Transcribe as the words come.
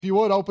If you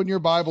would, open your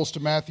Bibles to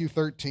Matthew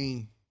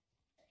 13.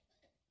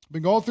 I've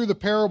been going through the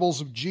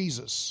parables of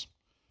Jesus.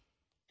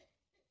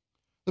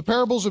 The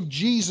parables of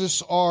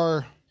Jesus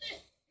are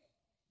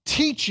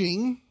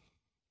teaching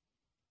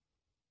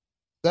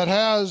that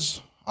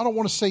has, I don't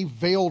want to say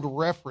veiled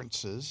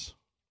references,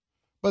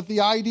 but the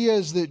idea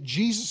is that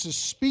Jesus is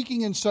speaking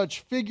in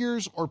such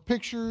figures or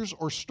pictures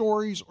or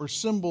stories or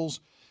symbols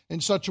in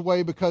such a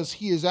way because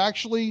he is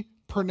actually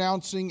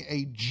pronouncing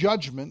a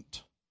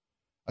judgment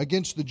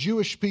against the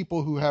Jewish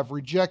people who have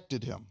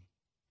rejected him.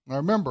 Now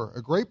remember,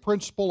 a great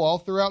principle all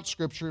throughout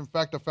Scripture. In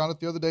fact, I found it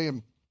the other day in,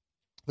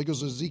 I think it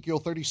was Ezekiel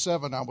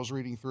 37 I was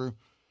reading through.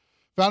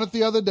 Found it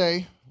the other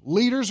day.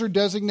 Leaders are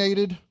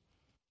designated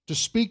to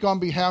speak on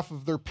behalf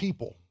of their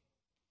people.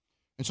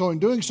 And so in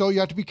doing so, you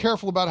have to be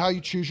careful about how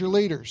you choose your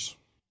leaders.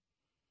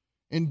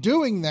 In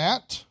doing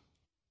that,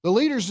 the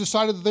leaders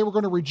decided that they were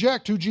going to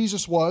reject who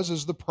Jesus was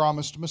as the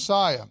promised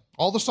Messiah.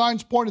 All the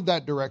signs pointed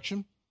that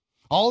direction.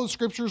 All the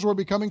scriptures were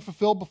becoming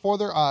fulfilled before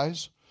their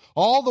eyes.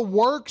 All the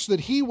works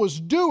that he was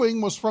doing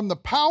was from the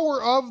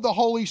power of the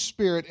Holy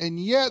Spirit, and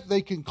yet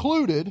they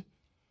concluded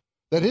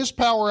that his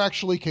power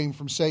actually came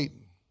from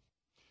Satan.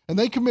 And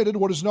they committed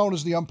what is known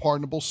as the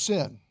unpardonable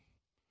sin.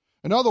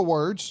 In other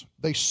words,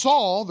 they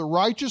saw the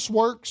righteous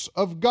works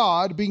of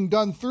God being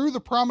done through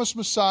the promised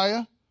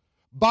Messiah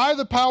by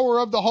the power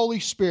of the Holy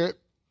Spirit,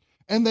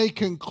 and they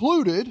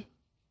concluded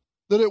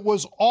that it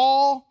was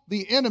all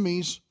the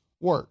enemy's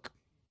work.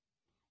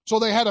 So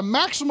they had a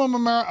maximum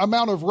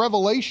amount of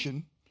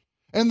revelation,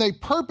 and they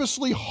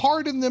purposely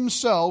hardened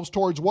themselves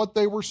towards what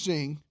they were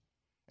seeing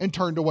and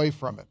turned away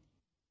from it.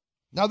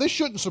 Now, this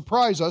shouldn't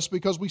surprise us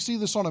because we see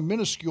this on a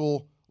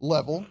minuscule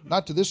level,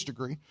 not to this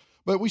degree,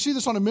 but we see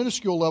this on a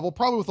minuscule level,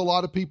 probably with a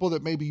lot of people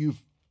that maybe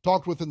you've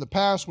talked with in the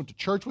past, went to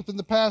church with in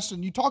the past,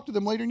 and you talk to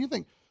them later and you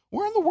think,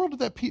 where in the world did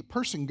that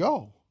person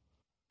go?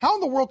 How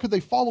in the world could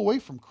they fall away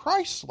from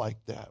Christ like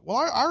that? Well,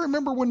 I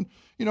remember when,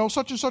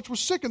 such and such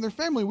was sick in their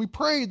family. We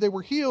prayed, they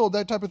were healed,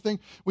 that type of thing.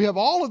 We have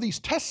all of these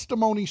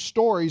testimony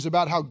stories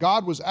about how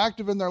God was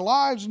active in their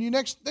lives, and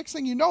next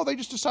thing you know, they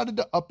just decided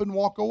to up and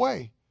walk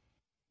away.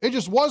 It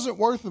just wasn't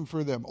worth them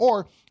for them.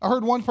 Or I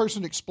heard one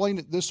person explain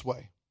it this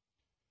way.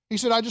 He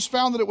said, I just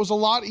found that it was a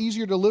lot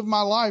easier to live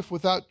my life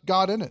without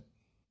God in it.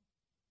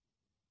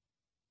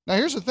 Now,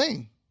 here's the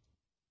thing.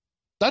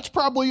 That's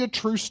probably a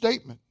true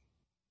statement.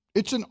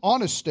 It's an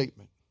honest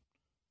statement.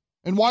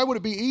 And why would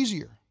it be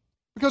easier?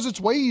 Because it's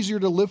way easier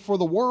to live for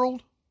the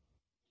world.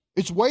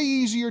 It's way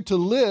easier to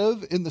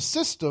live in the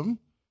system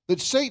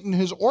that Satan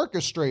has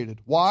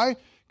orchestrated. Why?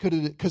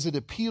 Because it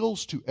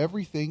appeals to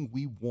everything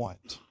we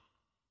want.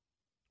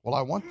 Well,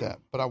 I want that,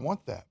 but I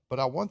want that, but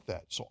I want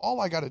that. So all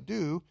I got to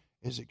do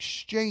is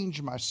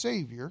exchange my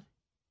Savior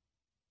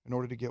in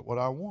order to get what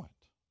I want.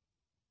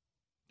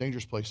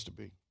 Dangerous place to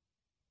be.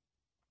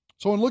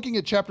 So in looking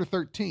at chapter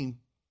 13,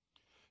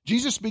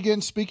 Jesus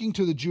begins speaking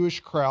to the Jewish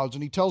crowds,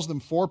 and he tells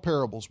them 4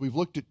 parables. We've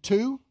looked at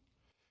 2,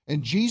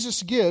 and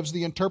Jesus gives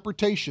the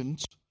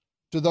interpretations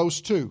to those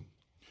 2.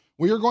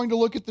 We are going to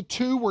look at the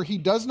 2 where he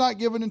does not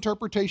give an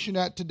interpretation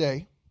at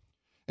today.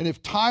 And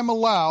if time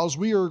allows,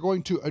 we are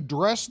going to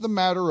address the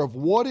matter of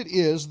what it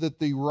is that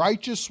the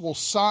righteous will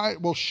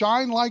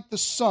shine like the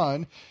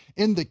sun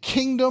in the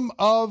kingdom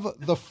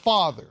of the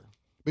Father.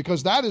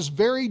 Because that is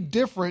very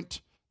different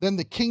than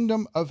the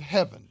kingdom of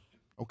heaven.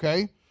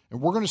 Okay? And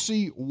we're going to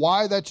see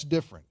why that's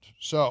different.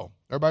 So,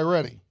 everybody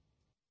ready?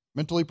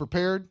 Mentally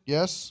prepared?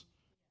 Yes?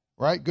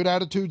 Right? Good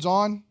attitudes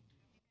on?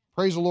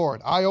 Praise the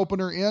Lord. Eye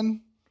opener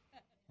in?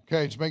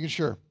 Okay, just making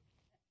sure.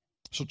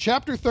 So,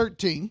 chapter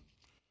 13.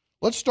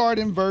 Let's start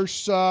in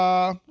verse,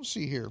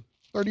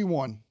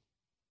 31.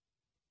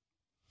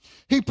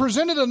 He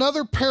presented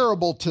another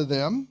parable to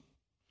them,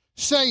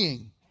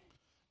 saying,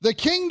 the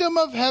kingdom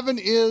of heaven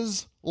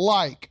is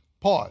like.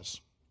 Pause.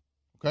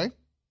 Okay?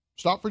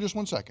 Stop for just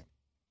 1 second.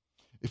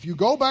 If you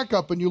go back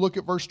up and you look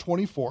at verse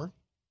 24,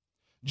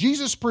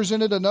 Jesus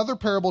presented another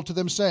parable to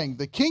them, saying,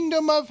 the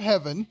kingdom of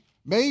heaven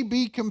may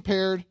be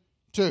compared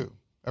to.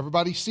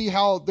 Everybody see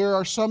how there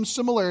are some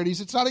similarities.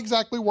 It's not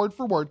exactly word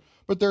for word,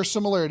 but there are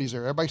similarities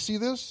there. Everybody see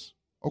this?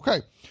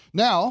 Okay.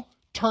 Now,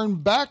 turn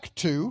back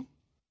to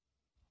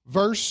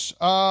verse,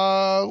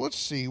 let's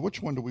see,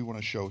 which one do we want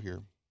to show here?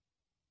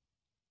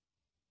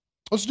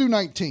 Let's do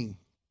 19.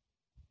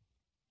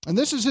 And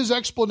this is his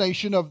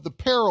explanation of the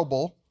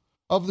parable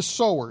of the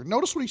sower.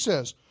 Notice what he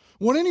says.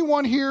 When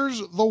anyone hears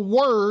the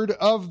word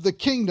of the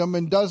kingdom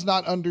and does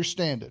not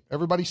understand it.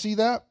 Everybody see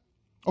that?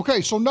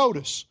 Okay, so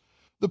notice.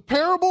 The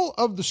parable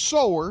of the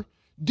sower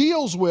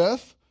deals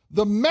with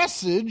the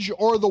message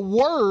or the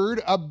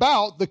word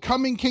about the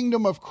coming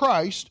kingdom of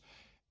Christ,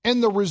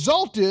 and the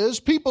result is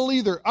people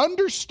either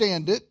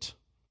understand it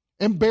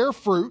and bear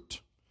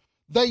fruit,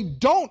 they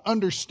don't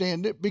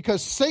understand it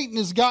because Satan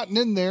has gotten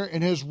in there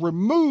and has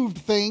removed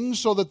things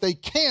so that they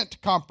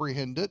can't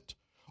comprehend it,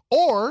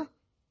 or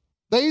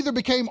they either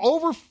became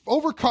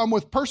overcome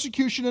with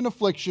persecution and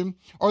affliction,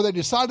 or they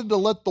decided to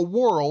let the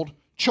world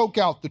choke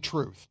out the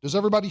truth. Does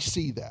everybody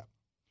see that?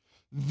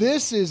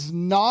 This is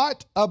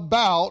not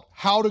about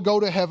how to go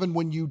to heaven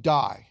when you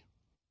die.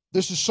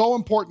 This is so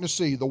important to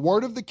see. The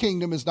word of the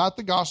kingdom is not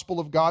the gospel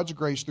of God's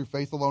grace through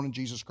faith alone in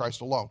Jesus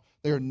Christ alone.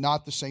 They are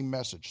not the same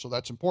message, so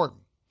that's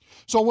important.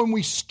 So when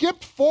we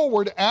skipped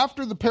forward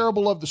after the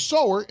parable of the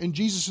sower in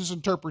Jesus'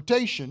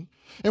 interpretation,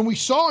 and we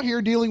saw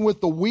here dealing with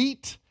the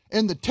wheat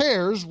and the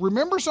tares,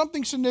 remember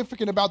something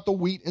significant about the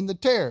wheat and the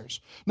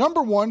tares.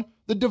 Number one,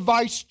 the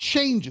device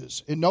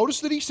changes. And notice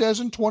that he says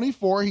in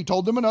 24, he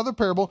told them another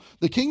parable,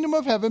 the kingdom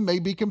of heaven may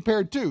be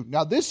compared to.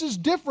 Now this is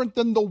different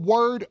than the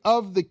word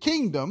of the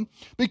kingdom,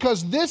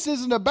 because this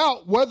isn't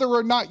about whether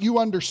or not you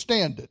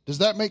understand it. Does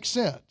that make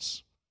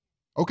sense?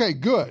 Okay,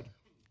 good.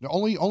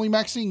 Only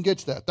Maxine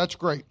gets that. That's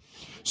great.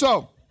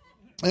 So,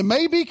 it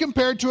may be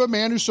compared to a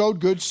man who sowed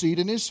good seed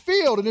in his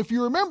field. And if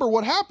you remember,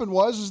 what happened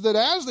was that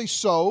as they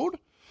sowed,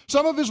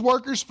 some of his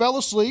workers fell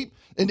asleep.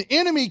 An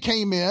enemy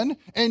came in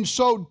and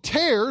sowed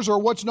tares, or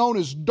what's known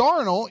as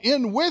darnel,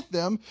 in with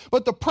them.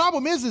 But the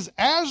problem is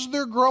as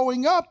they're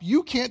growing up,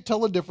 you can't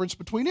tell a difference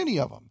between any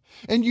of them.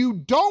 And you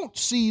don't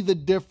see the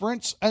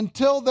difference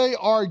until they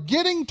are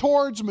getting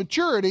towards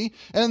maturity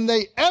and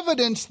they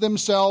evidence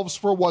themselves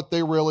for what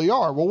they really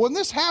are. Well, when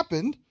this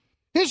happened,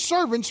 his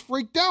servants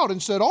freaked out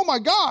and said, oh my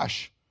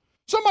gosh,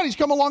 somebody's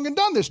come along and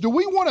done this. Do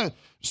we want to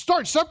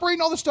start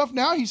separating all this stuff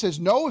now? He says,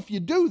 no, if you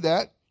do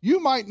that, you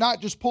might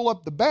not just pull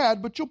up the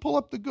bad, but you'll pull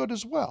up the good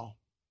as well.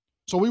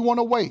 So we want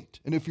to wait.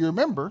 And if you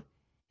remember,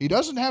 he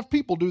doesn't have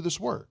people do this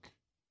work.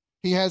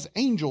 He has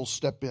angels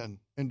step in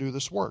and do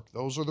this work.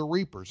 Those are the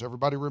reapers.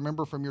 Everybody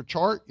remember from your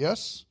chart?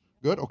 Yes?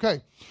 Good?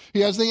 Okay.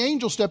 He has the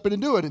angels step in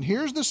and do it. And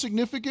here's the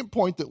significant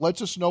point that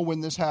lets us know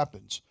when this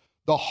happens.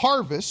 The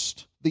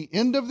harvest, the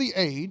end of the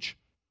age,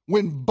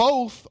 when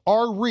both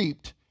are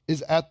reaped,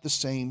 is at the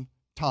same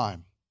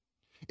time.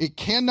 It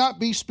cannot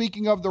be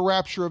speaking of the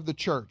rapture of the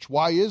church.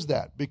 Why is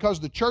that? Because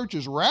the church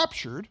is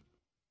raptured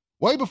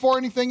way before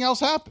anything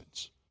else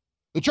happens.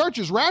 The church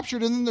is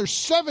raptured, and then there's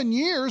 7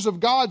 years of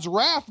God's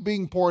wrath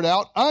being poured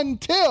out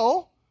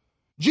until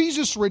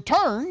Jesus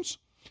returns,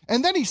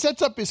 and then he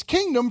sets up his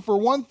kingdom for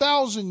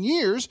 1,000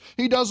 years.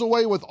 He does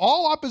away with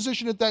all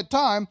opposition at that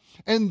time,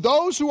 and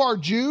those who are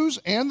Jews,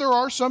 and there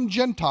are some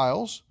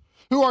Gentiles,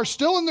 who are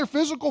still in their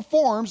physical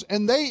forms,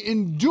 and they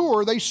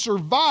endure, they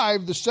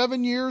survive the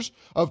 7 years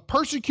of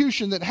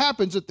persecution that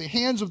happens at the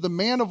hands of the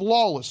man of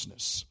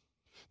lawlessness.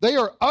 They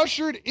are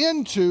ushered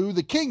into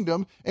the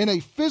kingdom in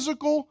a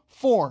physical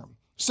form.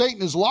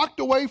 Satan is locked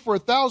away for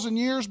 1,000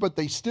 years, but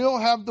they still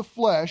have the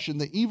flesh and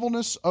the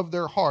evilness of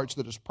their hearts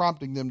that is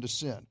prompting them to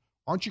sin.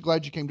 Aren't you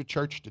glad you came to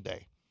church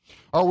today?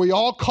 Are we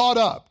all caught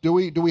up? Do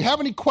we have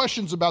any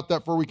questions about that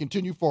before we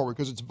continue forward?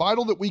 Because it's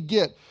vital that we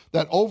get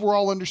that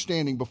overall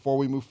understanding before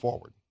we move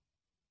forward.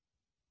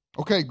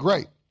 Okay,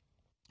 great.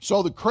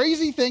 So the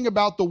crazy thing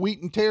about the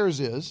wheat and tares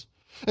is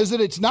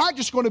that it's not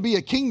just going to be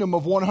a kingdom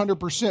of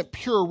 100%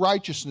 pure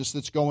righteousness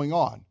that's going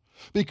on.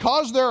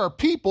 Because there are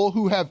people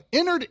who have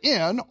entered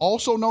in,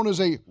 also known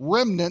as a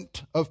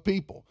remnant of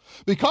people.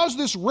 Because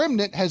this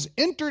remnant has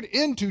entered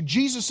into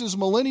Jesus'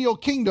 millennial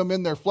kingdom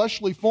in their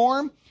fleshly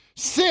form,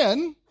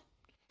 sin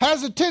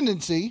has a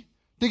tendency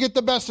to get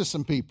the best of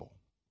some people.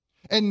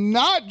 And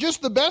not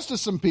just the best of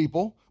some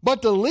people,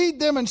 but to lead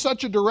them in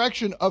such a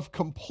direction of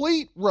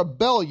complete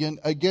rebellion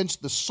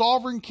against the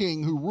sovereign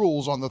king who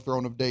rules on the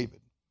throne of David.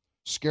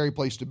 Scary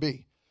place to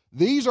be.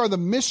 These are the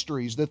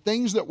mysteries, the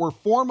things that were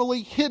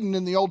formerly hidden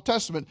in the Old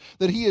Testament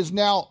that he is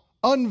now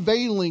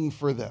unveiling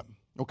for them.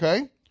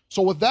 Okay?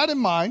 So with that in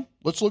mind,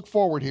 let's look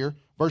forward here.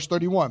 Verse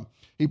 31.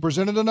 He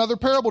presented another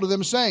parable to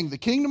them, saying, the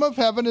kingdom of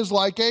heaven is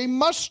like a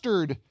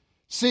mustard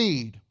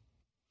seed,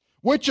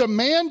 which a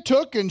man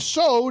took and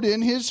sowed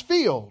in his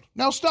field.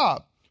 Now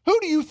stop. Who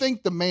do you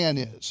think the man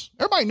is?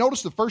 Everybody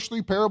notice the first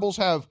 3 parables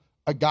have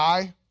a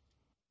guy,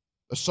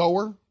 a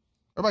sower.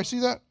 Everybody see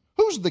that?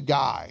 Who's the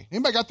guy?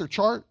 Anybody got their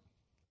chart?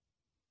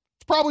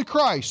 It's probably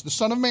Christ, the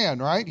Son of Man,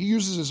 right? He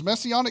uses his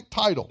messianic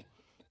title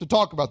to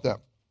talk about that.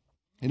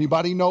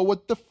 Anybody know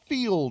what the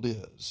field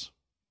is?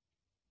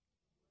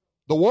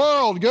 The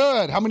world,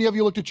 good. How many of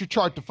you looked at your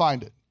chart to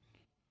find it?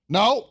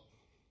 No.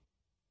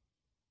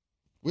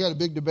 We had a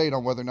big debate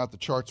on whether or not the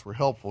charts were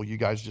helpful. You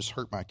guys just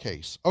hurt my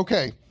case.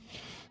 Okay.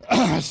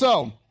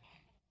 So,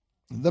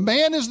 the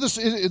man is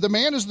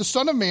the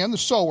Son of Man, the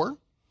sower,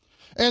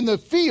 and the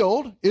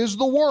field is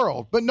the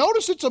world. But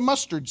notice it's a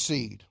mustard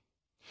seed.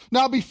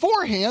 Now,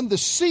 beforehand, the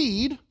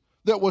seed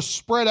that was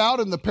spread out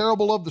in the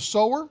parable of the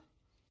sower,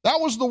 that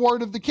was the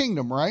word of the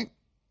kingdom, right?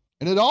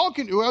 And it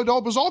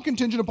was all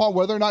contingent upon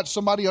whether or not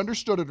somebody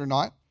understood it or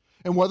not,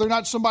 and whether or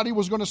not somebody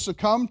was going to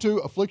succumb to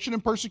affliction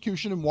and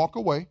persecution and walk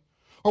away,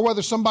 or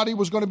whether somebody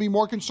was going to be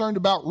more concerned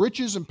about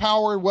riches and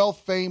power,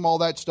 wealth, fame, all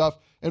that stuff,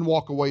 and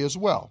walk away as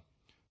well.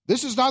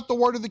 This is not the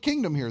word of the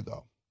kingdom here,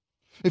 though.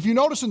 If you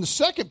notice in the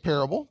second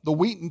parable, the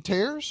wheat and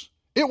tares,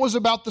 it was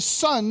about the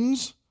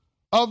sons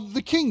of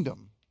the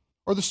kingdom,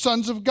 or the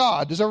sons of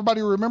God. Does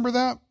everybody remember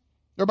that?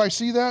 Everybody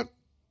see that?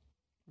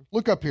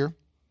 Look up here.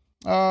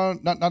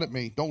 Not at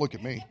me. Don't look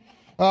at me.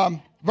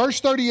 Verse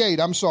 38,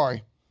 I'm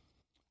sorry.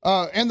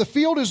 And the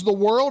field is the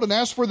world, and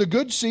as for the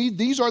good seed,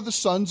 these are the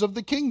sons of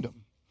the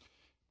kingdom.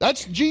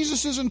 That's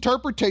Jesus'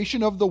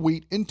 interpretation of the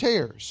wheat and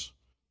tares.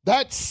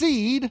 That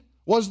seed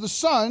was the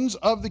sons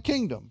of the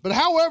kingdom. But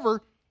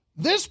however,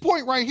 this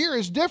point right here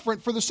is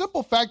different for the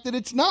simple fact that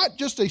it's not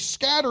just a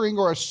scattering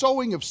or a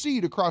sowing of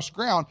seed across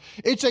ground.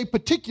 It's a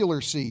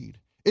particular seed.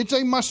 It's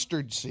a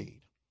mustard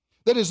seed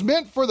that is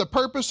meant for the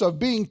purpose of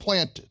being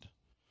planted.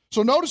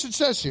 So notice it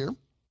says here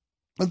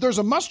that there's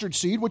a mustard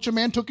seed, which a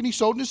man took and he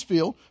sowed in his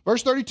field.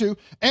 Verse 32,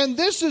 and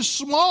this is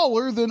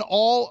smaller than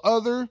all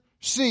other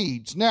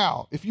seeds.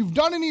 Now, if you've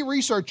done any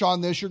research on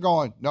this, you're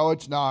going, no,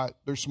 it's not.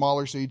 There's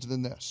smaller seeds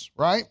than this,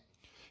 right?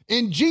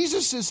 In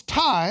Jesus'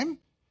 time,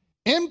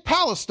 in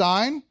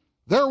Palestine,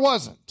 there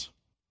wasn't.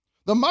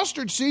 The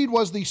mustard seed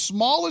was the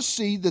smallest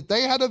seed that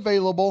they had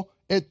available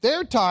at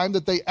their time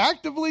that they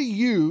actively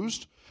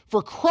used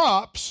for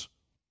crops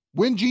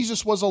when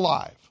Jesus was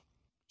alive.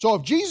 So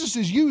if Jesus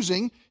is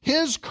using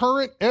his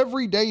current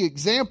everyday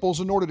examples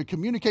in order to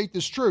communicate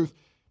this truth,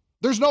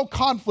 there's no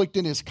conflict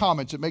in his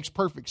comments. It makes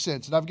perfect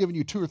sense. And I've given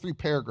you 2 or 3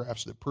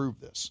 paragraphs that prove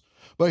this.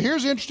 But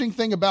here's the interesting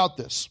thing about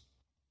this.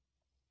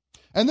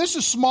 And this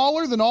is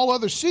smaller than all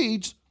other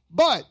seeds,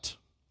 but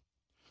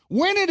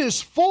when it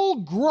is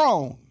full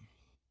grown,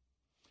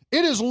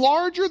 it is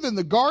larger than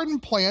the garden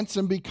plants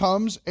and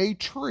becomes a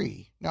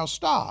tree. Now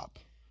stop.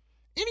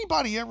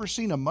 Anybody ever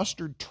seen a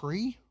mustard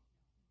tree?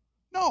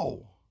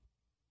 No.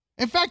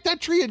 In fact, that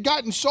tree had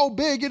gotten so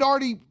big, it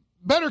already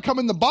better come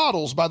in the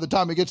bottles by the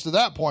time it gets to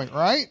that point,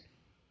 right?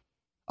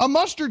 A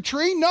mustard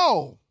tree?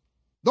 No.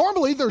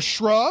 Normally, they're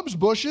shrubs,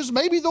 bushes.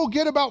 Maybe they'll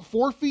get about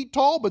 4 feet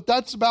tall, but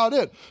that's about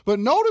it. But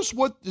notice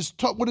what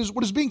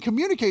is being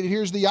communicated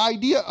here is the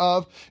idea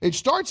of it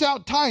starts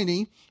out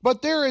tiny,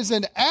 but there is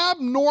an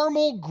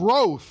abnormal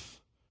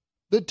growth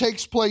that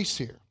takes place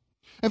here.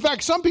 In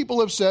fact, some people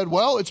have said,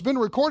 well, it's been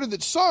recorded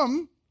that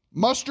some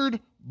mustard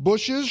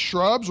bushes,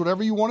 shrubs,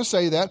 whatever you want to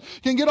say that,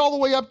 can get all the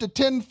way up to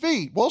 10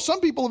 feet. Well, some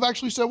people have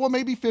actually said, well,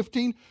 maybe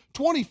 15,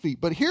 20 feet.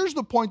 But here's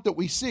the point that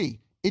we see.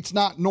 It's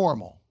not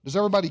normal. Does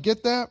everybody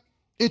get that?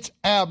 It's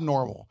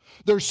abnormal.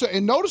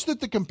 And notice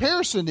that the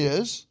comparison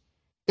is,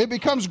 it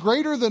becomes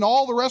greater than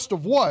all the rest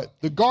of what?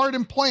 The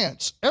garden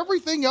plants.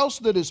 Everything else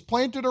that is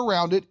planted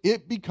around it,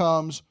 it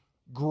becomes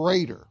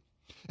greater.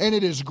 And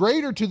it is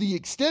greater to the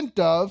extent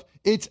of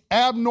it's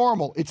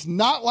abnormal. It's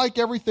not like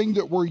everything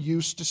that we're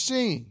used to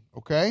seeing,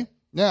 okay?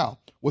 Now,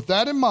 with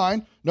that in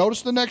mind,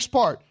 notice the next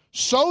part.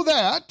 So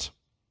that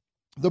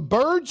the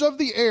birds of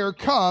the air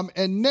come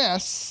and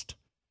nest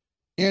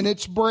in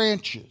its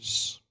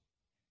branches.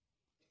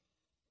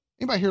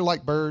 Anybody here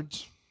like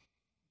birds?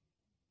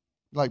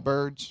 You like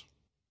birds?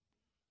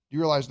 Do you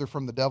realize they're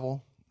from the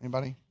devil?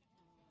 Anybody?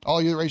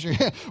 All you raise your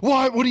hand.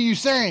 What are you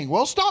saying?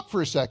 Well, stop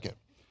for a second.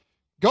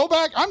 Go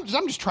back. I'm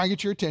just trying to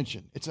get your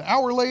attention. It's an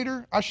hour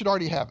later. I should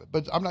already have it,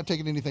 but I'm not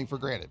taking anything for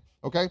granted,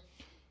 okay?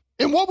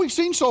 And what we've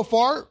seen so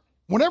far,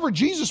 whenever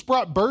Jesus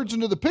brought birds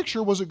into the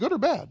picture, was it good or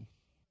bad?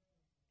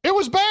 It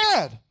was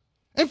bad.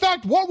 In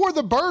fact, what were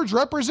the birds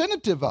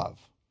representative of?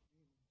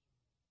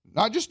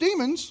 Not just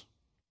demons.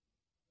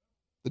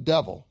 The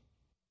devil.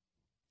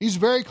 He's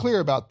very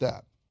clear about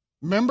that.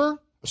 Remember,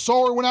 a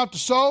sower went out to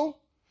sow,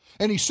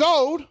 and he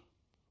sowed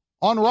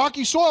on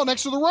rocky soil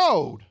next to the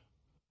road.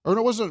 Or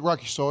no, it wasn't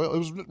rocky soil.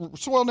 It was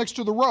soil next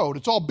to the road.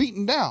 It's all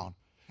beaten down.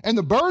 And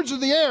the birds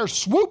of the air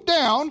swooped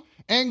down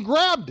and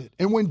grabbed it.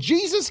 And when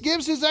Jesus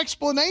gives his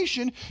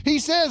explanation, he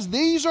says,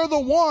 these are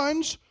the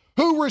ones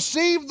who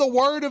receive the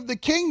word of the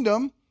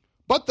kingdom,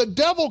 but the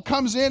devil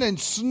comes in and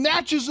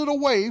snatches it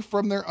away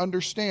from their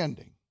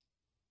understanding.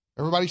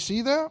 Everybody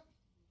see that?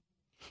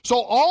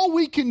 So all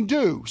we can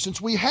do, since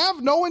we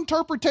have no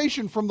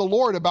interpretation from the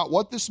Lord about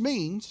what this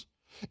means,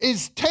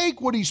 is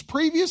take what he's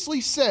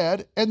previously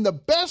said and the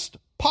best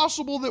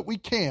possible that we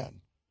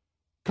can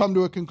come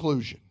to a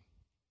conclusion.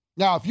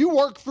 Now, if you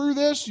work through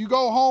this, you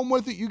go home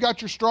with it, you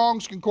got your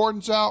Strong's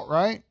Concordance out,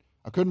 right?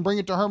 I couldn't bring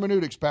it to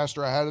hermeneutics,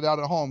 Pastor. I had it out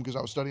at home because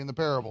I was studying the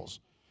parables,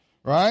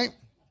 right?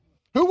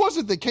 Who was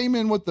it that came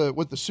in with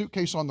the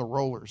suitcase on the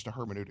rollers to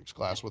hermeneutics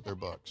class with their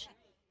books?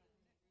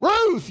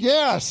 Ruth,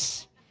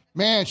 yes.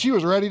 Man, she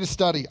was ready to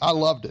study. I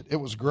loved it. It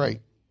was great.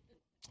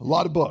 A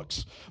lot of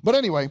books. But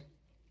anyway,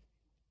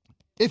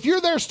 if you're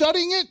there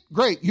studying it,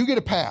 great, you get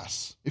a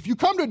pass. If you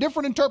come to a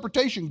different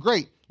interpretation,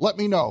 great, let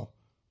me know.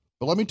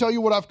 But let me tell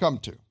you what I've come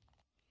to.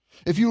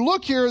 If you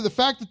look here, the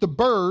fact that the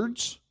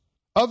birds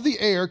of the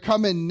air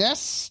come and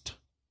nest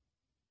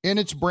in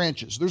its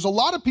branches. There's a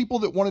lot of people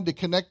that wanted to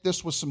connect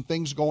this with some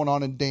things going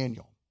on in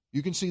Daniel.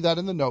 You can see that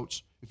in the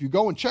notes. If you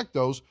go and check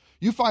those,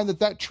 you find that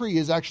that tree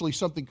is actually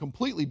something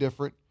completely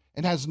different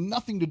and has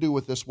nothing to do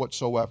with this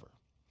whatsoever.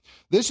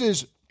 This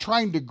is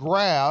trying to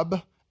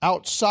grab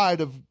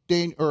outside of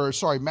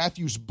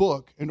Matthew's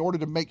book in order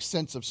to make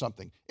sense of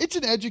something. It's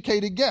an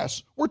educated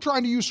guess. We're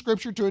trying to use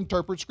Scripture to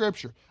interpret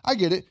Scripture. I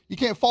get it. You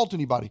can't fault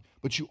anybody,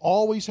 but you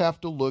always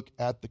have to look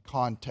at the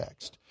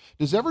context.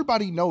 Does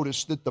everybody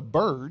notice that the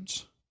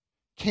birds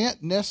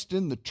can't nest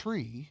in the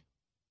tree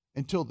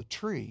until the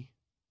tree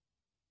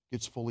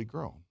gets fully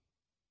grown?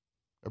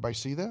 Everybody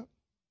see that?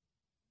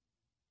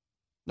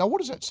 Now, what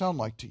does that sound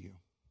like to you?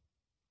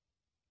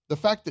 the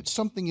fact that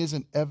something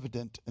isn't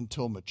evident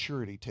until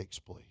maturity takes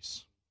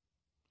place.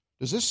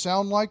 Does this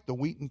sound like the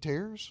wheat and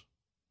tares?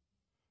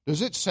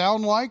 Does it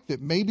sound like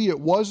that maybe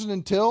it wasn't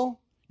until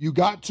you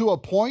got to a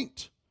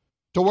point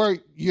to where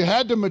you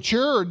had to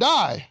mature or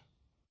die?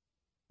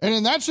 And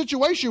in that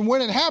situation,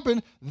 when it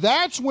happened,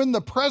 that's when the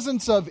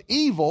presence of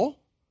evil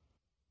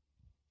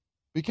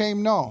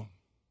became known.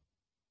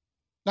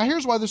 Now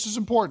here's why this is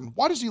important.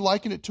 Why does he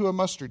liken it to a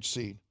mustard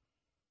seed?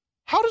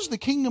 How does the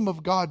kingdom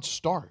of God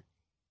start?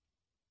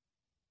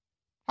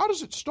 How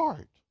does it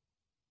start?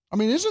 I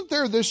mean, isn't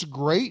there this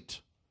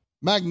great,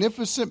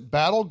 magnificent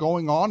battle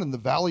going on in the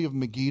Valley of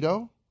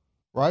Megiddo?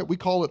 Right? We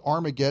call it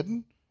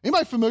Armageddon.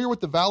 Anybody familiar with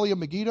the Valley of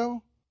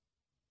Megiddo?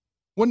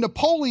 When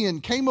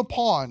Napoleon came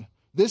upon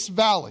this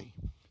valley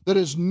that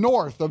is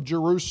north of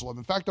Jerusalem,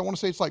 in fact, I want to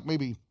say it's like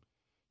maybe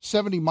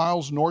 70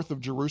 miles north of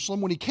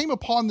Jerusalem. When he came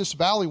upon this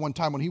valley one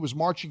time when he was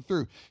marching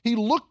through, he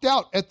looked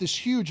out at this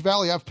huge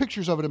valley. I have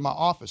pictures of it in my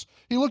office.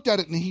 He looked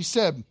at it and he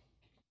said,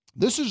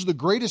 "This is the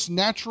greatest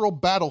natural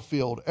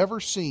battlefield ever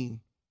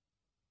seen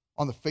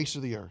on the face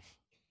of the earth.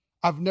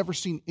 I've never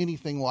seen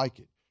anything like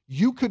it.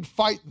 You could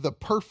fight the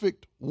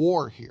perfect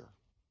war here."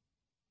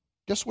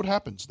 Guess what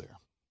happens there?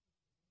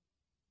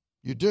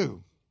 You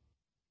do.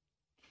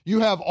 You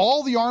have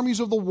all the armies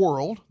of the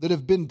world that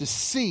have been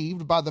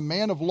deceived by the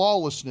man of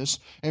lawlessness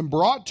and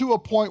brought to a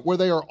point where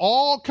they are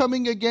all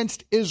coming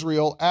against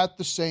Israel at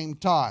the same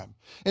time.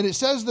 And it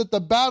says that the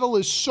battle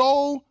is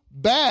so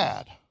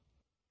bad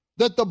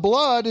that the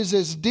blood is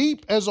as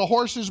deep as a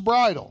horse's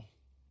bridle.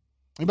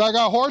 Anybody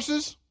got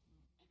horses?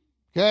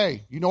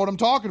 Okay, you know what I'm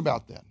talking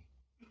about then.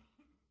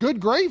 Good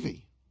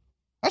gravy.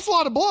 That's a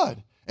lot of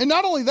blood. And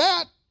not only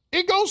that,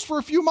 it goes for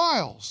a few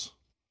miles.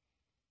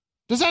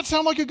 Does that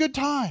sound like a good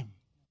time?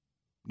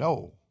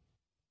 No.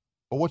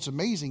 But what's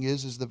amazing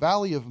is the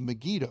Valley of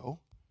Megiddo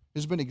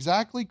has been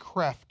exactly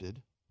crafted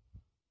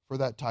for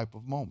that type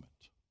of moment.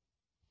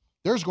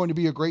 There's going to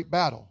be a great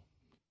battle.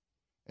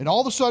 And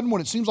all of a sudden,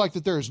 when it seems like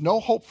that there is no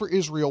hope for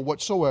Israel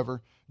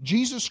whatsoever,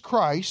 Jesus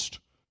Christ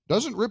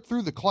doesn't rip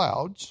through the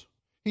clouds.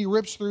 He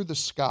rips through the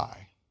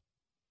sky.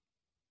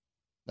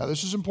 Now,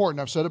 this is important.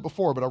 I've said it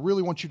before, but I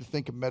really want you to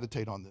think and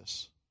meditate on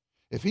this.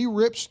 If he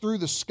rips through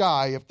the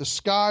sky, if the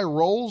sky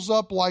rolls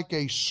up like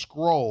a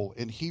scroll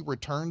and he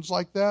returns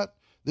like that,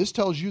 this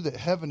tells you that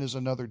heaven is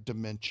another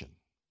dimension.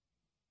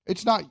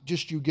 It's not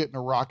just you get in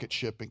a rocket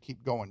ship and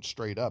keep going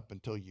straight up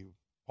until you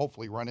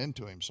hopefully run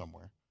into him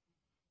somewhere.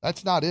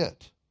 That's not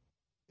it.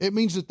 It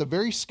means that the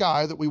very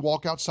sky that we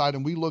walk outside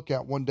and we look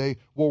at one day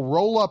will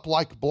roll up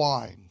like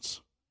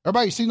blinds.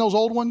 Everybody seen those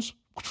old ones?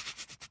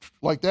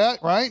 Like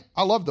that, right?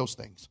 I love those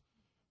things.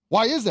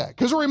 Why is that?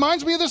 Because it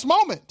reminds me of this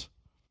moment.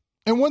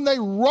 And when they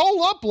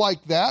roll up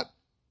like that,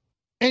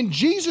 and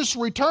Jesus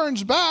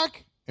returns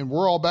back, and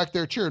we're all back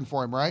there cheering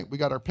for him, right? We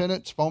got our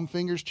pennants, foam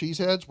fingers, cheese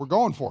heads. We're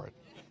going for it.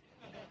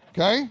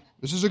 Okay?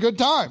 This is a good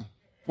time.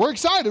 We're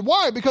excited.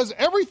 Why? Because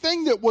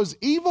everything that was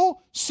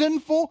evil,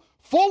 sinful,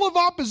 full of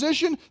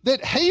opposition,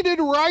 that hated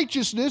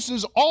righteousness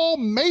is all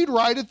made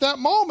right at that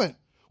moment.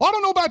 Well, I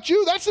don't know about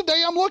you. That's the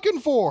day I'm looking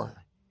for.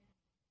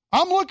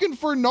 I'm looking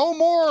for no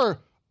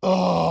more,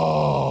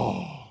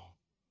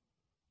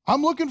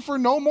 I'm looking for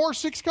no more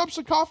 6 cups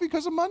of coffee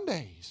because of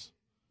Mondays.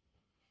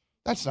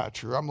 That's not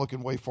true. I'm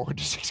looking way forward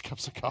to 6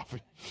 cups of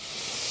coffee.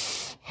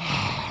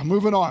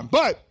 Moving on.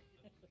 But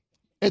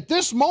at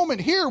this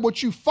moment here,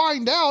 what you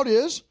find out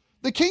is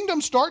the kingdom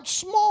starts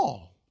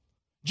small.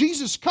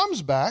 Jesus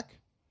comes back.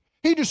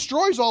 He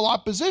destroys all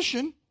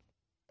opposition.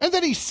 And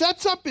then he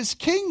sets up his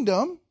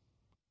kingdom,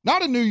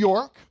 not in New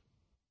York,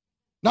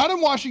 not in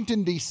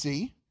Washington,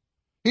 D.C.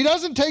 He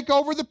doesn't take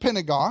over the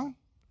Pentagon.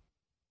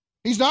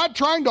 He's not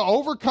trying to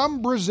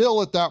overcome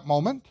Brazil at that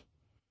moment.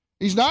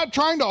 He's not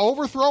trying to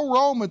overthrow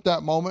Rome at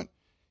that moment.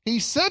 He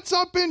sets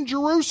up in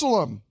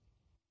Jerusalem,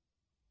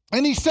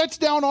 and he sets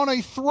down on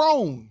a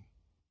throne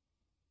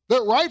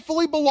that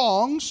rightfully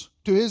belongs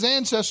to his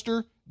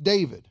ancestor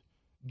David.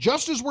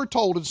 Just as we're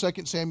told in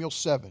 2 Samuel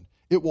 7,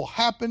 it will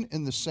happen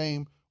in the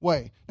same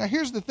way. Now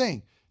here's the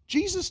thing.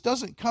 Jesus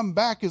doesn't come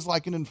back as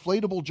like an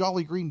inflatable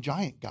Jolly Green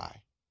Giant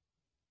guy.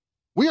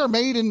 We are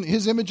made in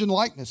his image and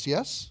likeness,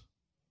 yes?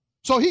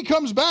 So he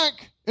comes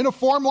back in a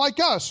form like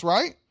us,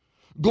 right?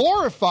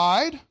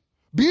 Glorified,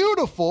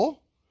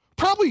 beautiful,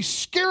 probably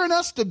scaring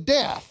us to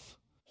death.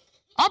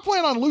 I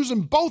plan on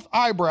losing both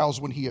eyebrows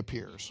when he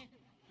appears.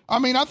 I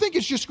mean, I think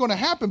it's just going to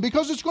happen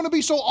because it's going to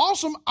be so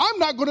awesome, I'm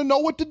not going to know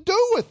what to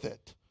do with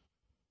it.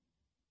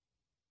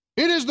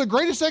 It is the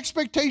greatest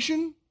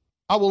expectation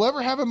I will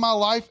ever have in my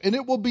life, and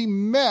it will be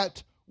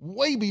met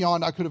way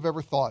beyond I could have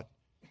ever thought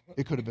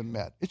it could have been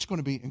met. It's going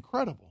to be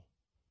incredible.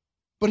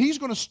 But he's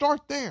going to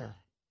start there.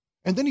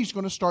 And then he's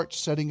going to start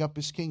setting up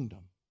his kingdom.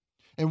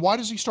 And why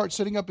does he start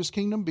setting up his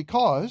kingdom?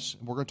 Because,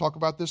 and we're going to talk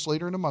about this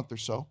later in a month or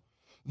so,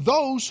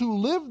 those who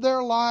live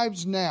their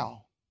lives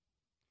now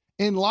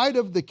in light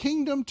of the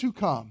kingdom to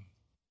come,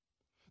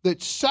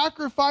 that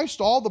sacrificed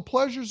all the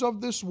pleasures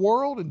of this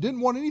world and didn't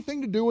want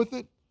anything to do with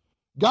it,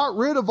 got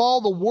rid of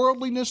all the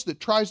worldliness that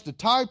tries to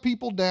tie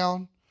people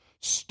down,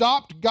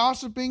 stopped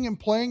gossiping and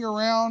playing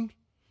around,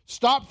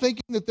 stopped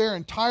thinking that their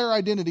entire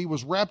identity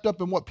was wrapped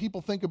up in what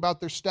people think about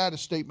their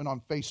status statement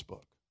on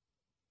Facebook.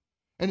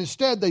 And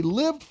instead, they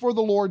lived for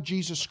the Lord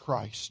Jesus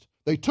Christ.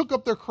 They took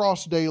up their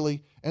cross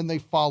daily and they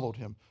followed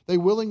him. They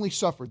willingly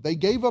suffered. They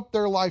gave up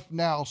their life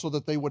now so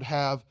that they would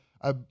have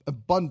an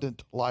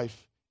abundant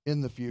life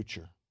in the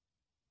future.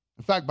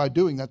 In fact, by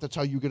doing that, that's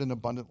how you get an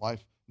abundant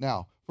life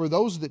now. For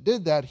those that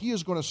did that, he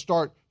is going to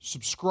start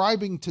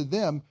subscribing to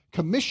them,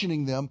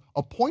 commissioning them,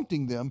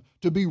 appointing them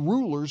to be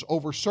rulers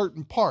over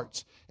certain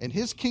parts. And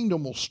his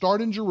kingdom will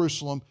start in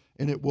Jerusalem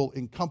and it will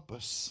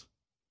encompass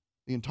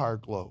the entire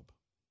globe.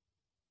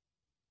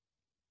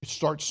 It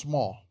starts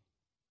small,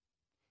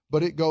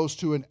 but it goes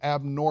to an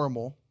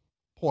abnormal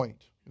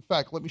point. In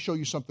fact, let me show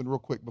you something real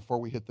quick before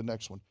we hit the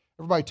next one.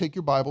 Everybody take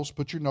your Bibles,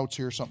 put your notes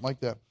here, something like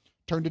that.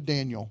 Turn to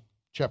Daniel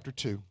chapter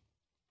 2.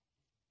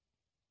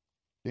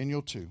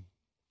 Daniel 2.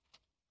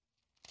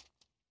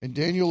 And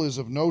Daniel is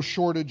of no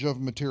shortage of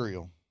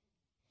material.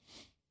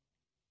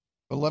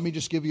 But let me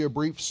just give you a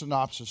brief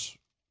synopsis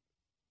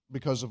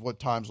because of what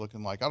time's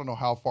looking like. I don't know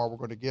how far we're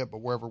going to get,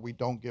 but wherever we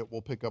don't get,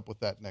 we'll pick up with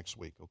that next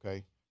week,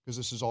 okay? Because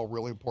this is all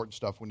really important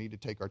stuff. We need to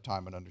take our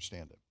time and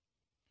understand it.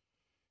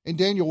 In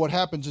Daniel, what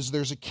happens is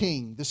there's a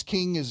king. This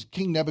king is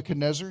King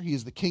Nebuchadnezzar. He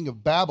is the king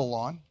of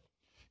Babylon.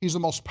 He's the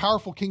most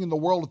powerful king in the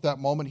world at that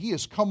moment. He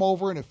has come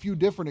over in a few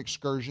different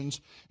excursions,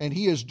 and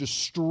he has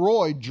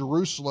destroyed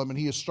Jerusalem, and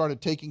he has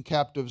started taking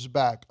captives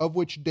back, of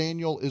which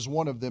Daniel is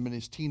one of them in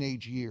his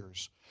teenage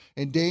years.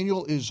 And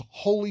Daniel is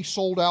wholly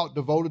sold out,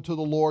 devoted to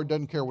the Lord,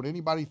 doesn't care what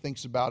anybody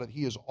thinks about it.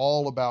 He is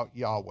all about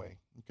Yahweh,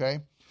 okay?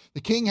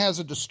 The king has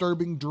a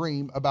disturbing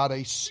dream about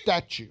a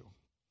statue.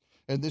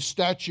 And this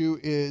statue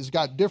is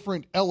got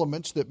different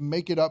elements that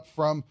make it up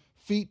from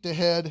feet to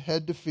head,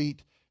 head to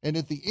feet. And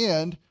at the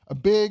end, a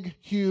big,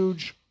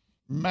 huge,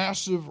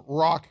 massive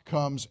rock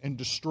comes and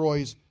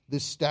destroys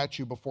this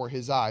statue before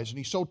his eyes. And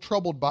he's so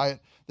troubled by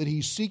it that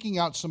he's seeking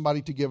out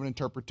somebody to give an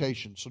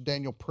interpretation. So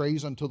Daniel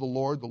prays unto the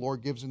Lord. The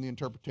Lord gives him the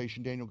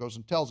interpretation. Daniel goes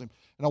and tells him.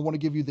 And I want to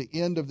give you the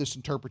end of this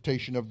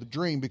interpretation of the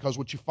dream, because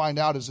what you find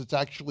out is it's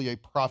actually a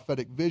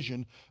prophetic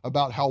vision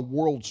about how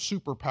world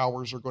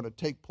superpowers are going to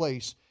take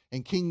place.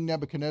 And King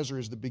Nebuchadnezzar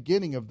is the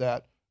beginning of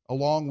that,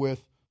 along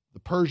with the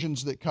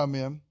Persians that come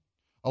in,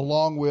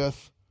 along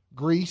with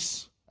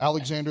Greece,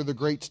 Alexander the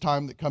Great's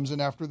time that comes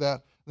in after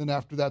that. Then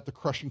after that, the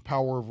crushing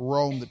power of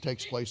Rome that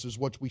takes place is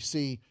what we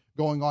see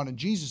going on in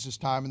Jesus'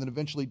 time, and then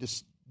eventually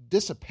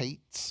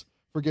dissipates.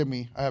 Forgive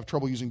me, I have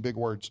trouble using big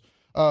words.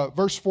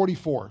 Verse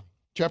 44,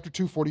 chapter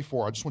 2,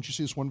 44. I just want you to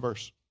see this one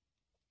verse.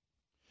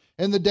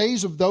 In the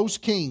days of those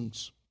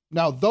kings.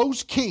 Now,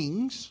 those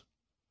kings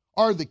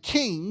are the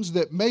kings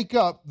that make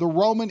up the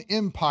Roman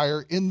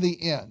Empire in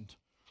the end.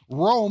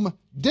 Rome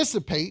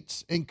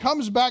dissipates and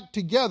comes back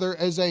together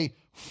as a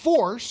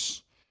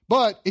force,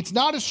 but it's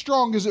not as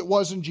strong as it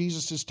was in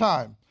Jesus'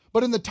 time.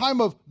 But in the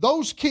time of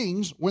those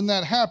kings, when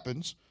that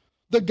happens,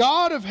 the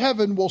God of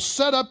heaven will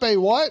set up a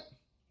what?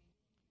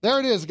 There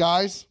it is,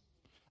 guys.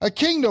 A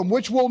kingdom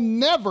which will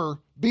never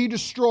be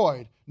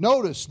destroyed.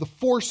 Notice the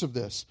force of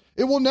this.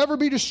 It will never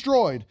be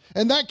destroyed.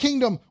 And that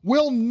kingdom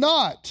will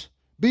not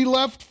be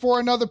left for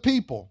another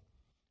people.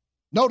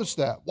 Notice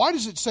that. Why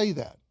does it say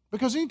that?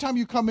 Because anytime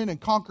you come in and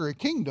conquer a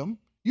kingdom,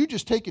 you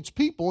just take its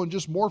people and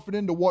just morph it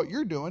into what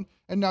you're doing,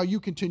 and now you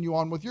continue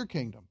on with your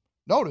kingdom.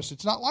 Notice,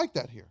 it's not like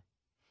that here.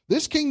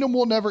 This kingdom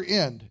will never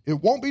end. It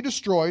won't be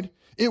destroyed.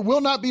 It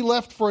will not be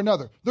left for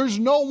another. There's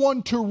no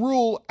one to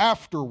rule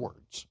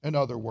afterwards, in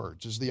other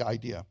words, is the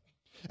idea.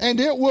 And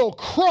it will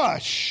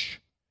crush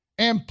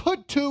and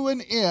put to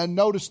an end,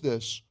 notice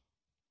this,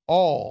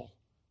 all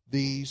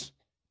these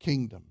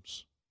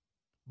kingdoms.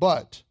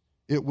 But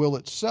it will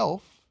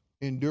itself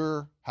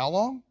endure how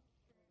long?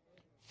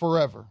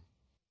 Forever.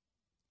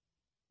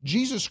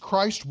 Jesus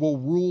Christ will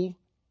rule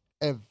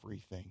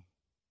everything.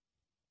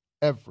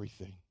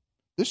 Everything.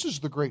 This is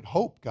the great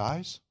hope,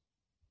 guys.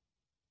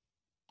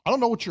 I don't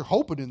know what you're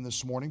hoping in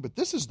this morning, but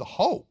this is the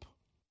hope.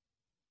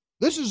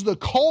 This is the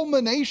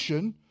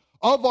culmination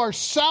of our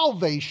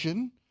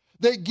salvation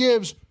that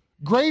gives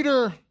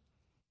greater,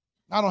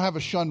 I don't have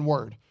a shun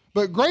word,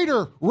 but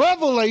greater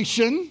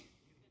revelation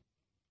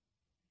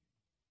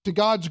to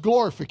God's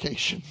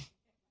glorification.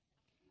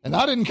 And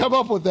I didn't come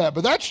up with that,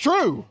 but that's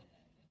true.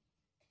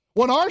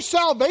 When our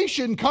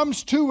salvation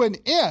comes to an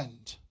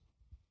end,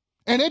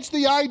 and it's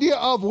the idea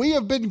of we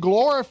have been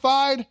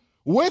glorified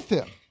with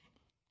him.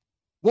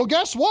 Well,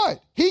 guess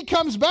what? He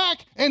comes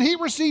back and he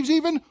receives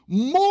even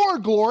more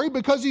glory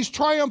because he's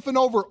triumphant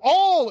over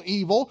all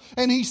evil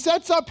and he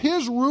sets up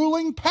his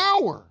ruling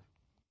power.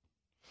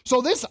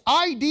 So this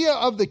idea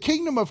of the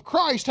kingdom of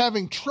Christ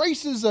having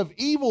traces of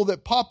evil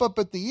that pop up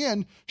at the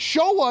end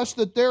show us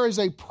that there is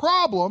a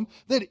problem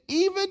that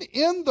even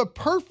in the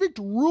perfect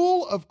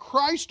rule of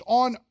Christ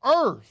on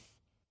earth,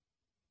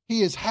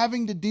 he is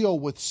having to deal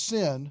with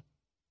sin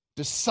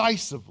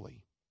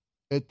decisively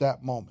at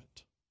that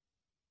moment.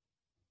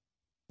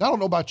 I don't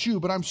know about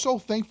you, but I'm so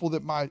thankful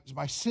that my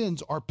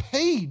sins are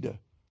paid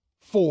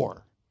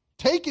for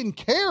taken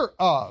care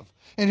of.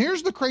 And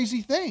here's the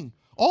crazy thing.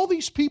 All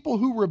these people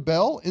who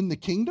rebel in the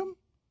kingdom,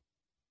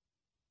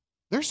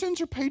 their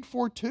sins are paid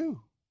for too.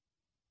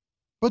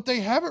 But they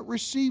haven't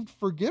received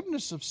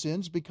forgiveness of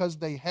sins because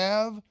they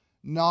have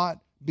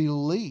not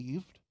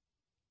believed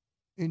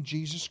in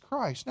Jesus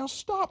Christ. Now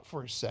stop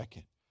for a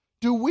second.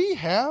 Do we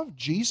have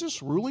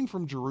Jesus ruling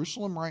from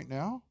Jerusalem right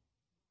now?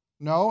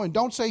 No, and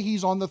don't say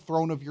he's on the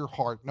throne of your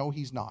heart. No,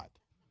 he's not.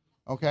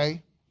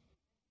 Okay?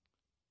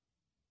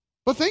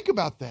 But think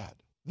about that.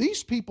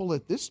 These people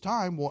at this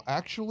time will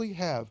actually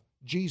have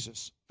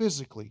Jesus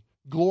physically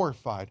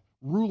glorified,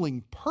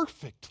 ruling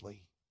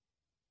perfectly,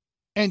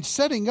 and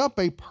setting up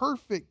a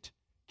perfect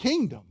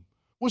kingdom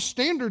with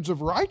standards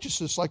of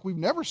righteousness like we've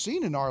never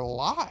seen in our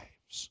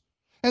lives.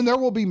 And there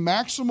will be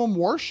maximum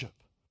worship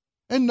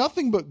and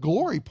nothing but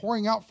glory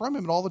pouring out from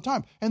him all the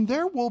time. And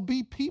there will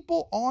be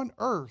people on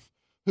earth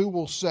who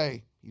will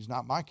say, he's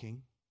not my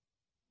king.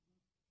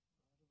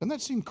 Doesn't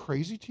that seem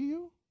crazy to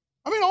you?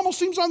 I mean, it almost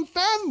seems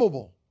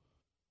unfathomable.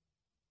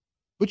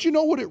 But you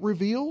know what it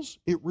reveals?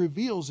 It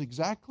reveals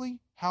exactly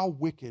how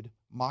wicked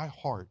my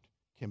heart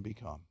can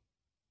become.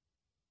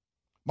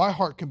 My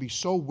heart can be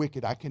so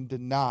wicked I can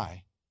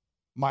deny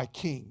my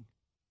king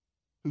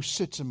who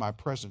sits in my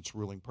presence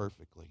ruling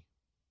perfectly.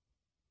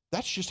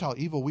 That's just how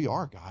evil we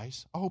are,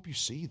 guys. I hope you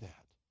see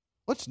that.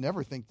 Let's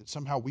never think that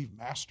somehow we've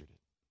mastered it.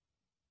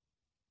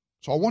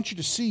 So I want you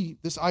to see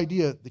this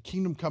idea, the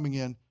kingdom coming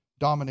in,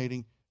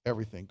 dominating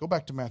everything. Go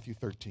back to Matthew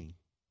 13.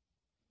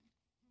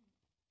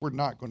 We're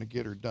not going to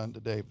get her done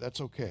today, but that's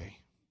okay.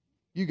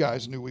 You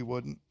guys knew we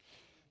wouldn't.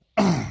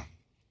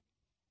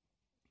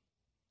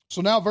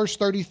 So now verse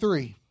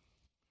 33.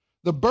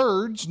 The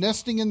birds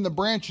nesting in the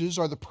branches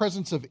are the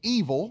presence of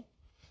evil,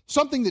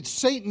 something that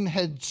Satan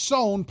had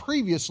sown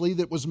previously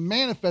that was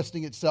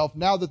manifesting itself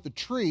now that the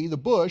tree, the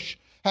bush,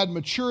 had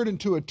matured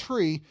into a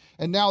tree,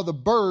 and now the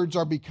birds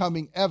are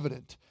becoming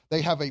evident.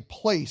 They have a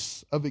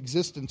place of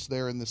existence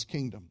there in this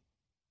kingdom.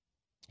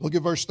 Look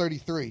at verse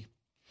 33.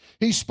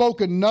 He spoke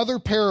another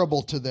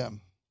parable to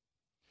them.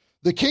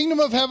 The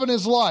kingdom of heaven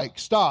is like,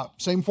 stop,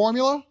 same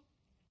formula?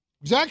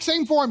 Exact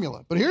same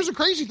formula. But here's the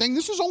crazy thing.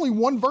 This is only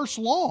one verse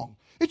long.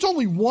 It's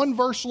only one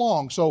verse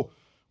long, so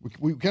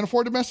we can't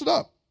afford to mess it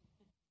up.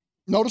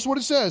 Notice what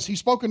it says. He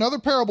spoke another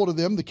parable to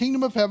them. The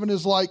kingdom of heaven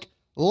is like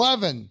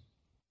leaven,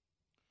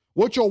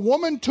 which a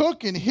woman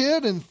took and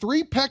hid in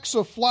 3 pecks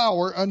of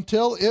flour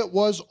until it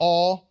was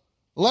all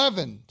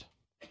leavened.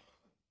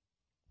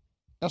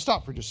 Now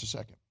stop for just a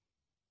second.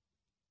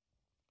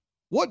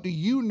 What do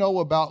you know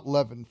about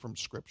leaven from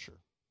Scripture?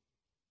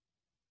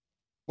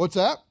 What's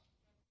that?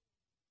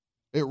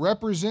 It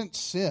represents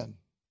sin.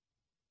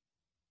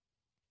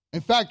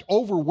 In fact,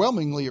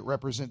 overwhelmingly it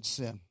represents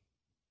sin.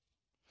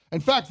 In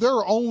fact, there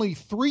are only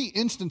 3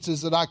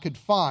 instances that I could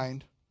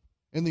find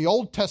in the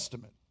Old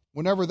Testament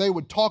whenever they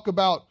would talk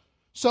about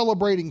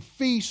celebrating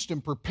feast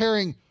and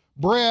preparing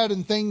bread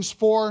and things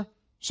for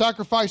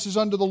sacrifices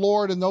unto the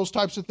Lord and those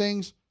types of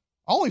things.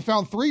 I only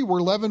found 3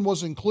 where leaven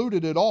was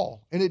included at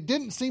all. And it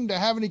didn't seem to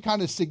have any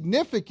kind of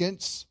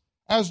significance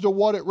as to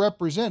what it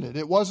represented.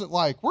 It wasn't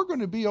like, we're going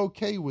to be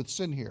okay with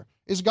sin here.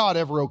 Is God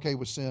ever okay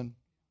with sin?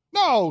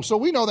 No, so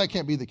we know that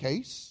can't be the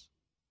case.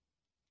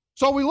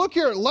 So we look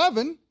here at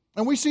leaven,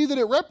 and we see that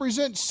it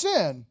represents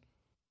sin.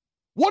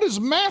 What does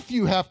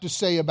Matthew have to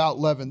say about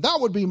leaven? That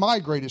would be my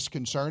greatest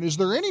concern. Is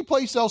there any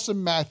place else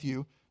in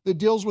Matthew that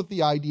deals with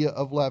the idea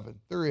of leaven?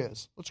 There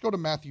is. Let's go to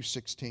Matthew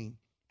 16.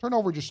 Turn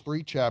over just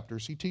 3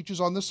 chapters. He teaches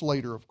on this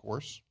later, of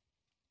course.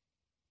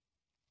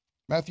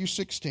 Matthew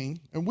 16.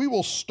 And we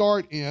will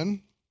start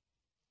in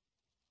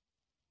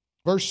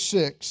verse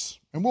 6,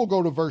 and we'll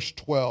go to verse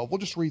 12. We'll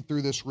just read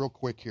through this real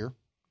quick here.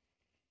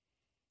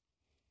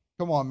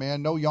 Come on,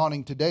 man. No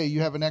yawning today.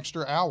 You have an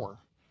extra hour.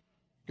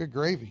 Good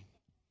gravy.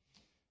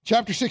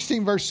 Chapter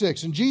 16, verse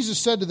 6. And Jesus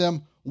said to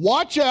them,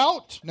 watch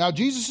out. Now,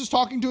 Jesus is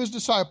talking to his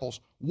disciples.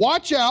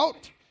 Watch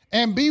out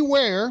and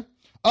beware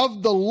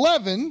of the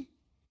leaven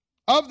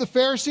of the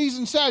Pharisees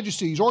and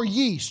Sadducees, or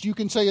yeast. You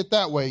can say it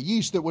that way.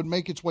 Yeast that would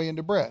make its way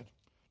into bread.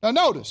 Now,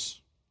 notice.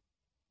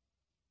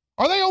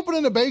 Are they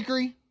opening a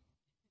bakery?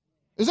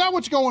 Is that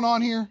what's going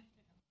on here?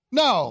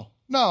 No.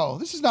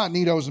 This is not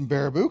Nitos and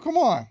Baraboo. Come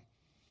on.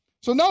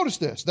 So notice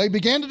this. They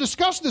began to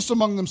discuss this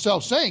among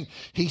themselves, saying,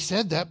 he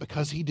said that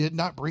because he did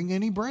not bring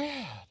any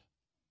bread.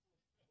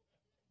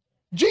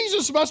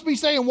 Jesus must be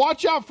saying,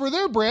 watch out for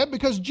their bread,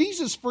 because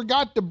Jesus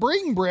forgot to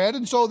bring bread,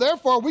 and so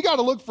therefore we got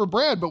to look for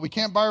bread, but we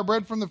can't buy our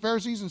bread from the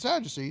Pharisees and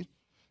Sadducees.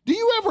 Do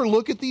you ever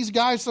look at these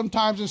guys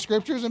sometimes in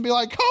scriptures and be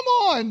like, come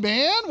on,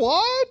 man,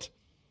 what?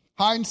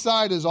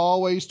 Hindsight is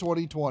always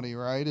 20/20,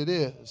 right? It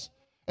is.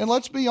 And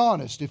let's be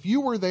honest, if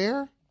you were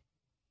there,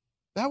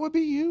 that would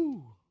be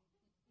you.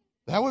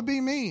 That would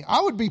be me. I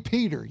would be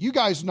Peter. You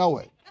guys know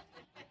it.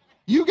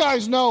 You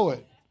guys know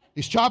it.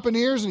 He's chopping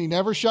ears and he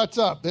never shuts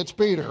up. That's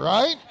Peter,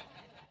 right?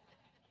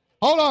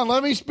 Hold on,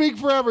 let me speak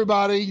for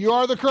everybody. You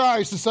are the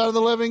Christ, the Son of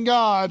the living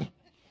God.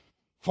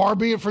 Far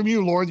be it from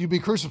you, Lord, you be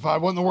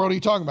crucified. What in the world are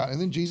you talking about?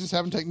 And then Jesus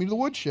having to take me to the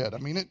woodshed. I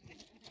mean,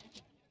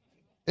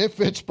 it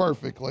fits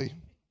perfectly.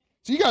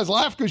 So you guys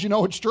laugh because you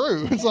know it's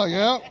true. It's like,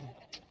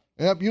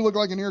 yep, you look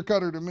like an ear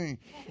cutter to me.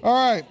 All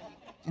right,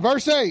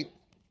 verse 8.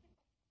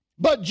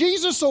 But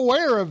Jesus,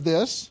 aware of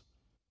this,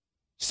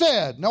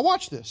 said, now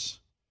watch this,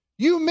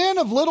 you men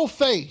of little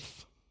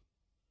faith.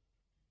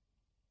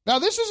 Now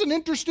this is an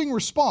interesting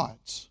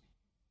response.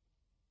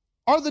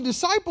 Are the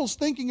disciples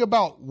thinking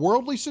about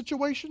worldly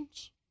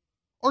situations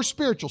or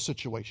spiritual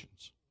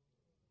situations?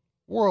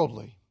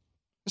 Worldly.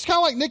 It's kind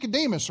of like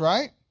Nicodemus,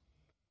 right?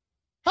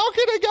 How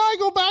can a guy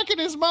go back in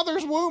his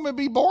mother's womb and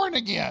be born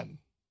again?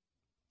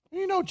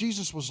 And you know,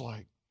 Jesus was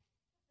like,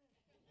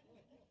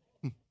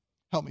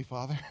 help me,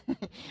 Father.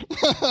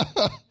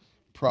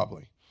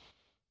 Probably.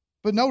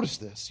 But notice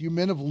this, you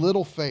men of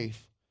little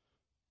faith.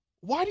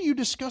 Why do you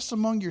discuss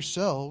among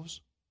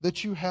yourselves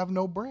that you have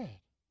no bread?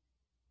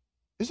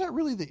 Is that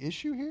really the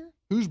issue here?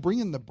 Who's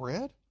bringing the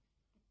bread?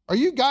 Are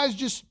you guys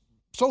just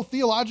so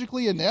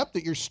theologically inept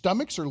that your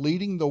stomachs are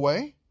leading the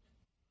way?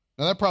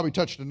 Now that probably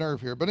touched a nerve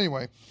here, but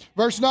anyway.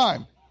 Verse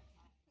 9.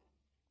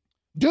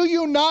 Do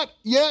you not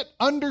yet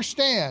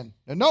understand?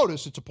 Now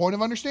notice, it's a point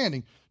of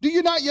understanding. Do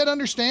you not yet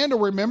understand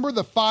or remember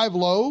the 5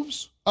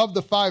 loaves of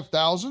the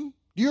 5,000?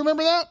 Do you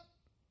remember that?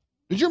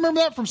 Did you remember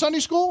that from Sunday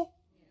school?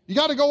 You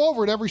got to go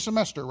over it every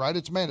semester, right?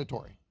 It's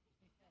mandatory.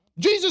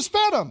 Jesus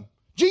fed them.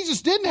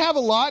 Jesus didn't have a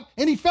lot,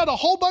 and he fed a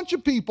whole bunch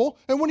of people.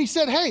 And when he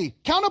said, hey,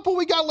 count up what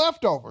we got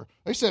left over,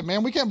 they said,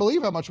 man, we can't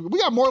believe how much we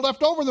got more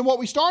left over than what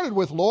we started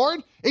with, Lord.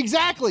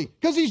 Exactly,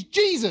 because he's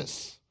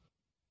Jesus.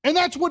 And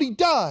that's what he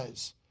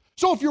does.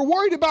 So if you're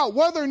worried about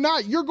whether or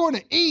not you're going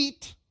to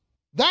eat,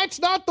 that's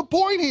not the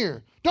point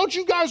here. Don't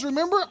you guys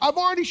remember? I've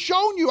already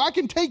shown you I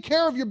can take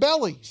care of your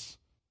bellies.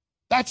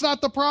 That's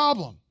not the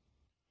problem.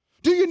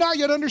 Do you not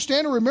yet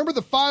understand or remember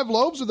the 5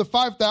 loaves of the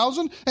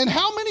 5,000 and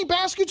how many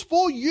baskets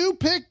full you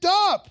picked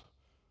up?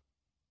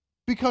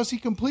 Because he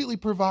completely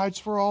provides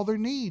for all their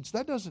needs.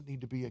 That doesn't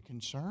need to be a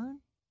concern.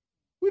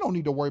 We don't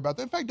need to worry about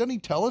that. In fact, doesn't he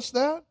tell us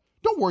that?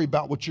 Don't worry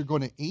about what you're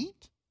going to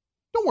eat.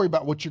 Don't worry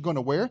about what you're going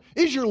to wear.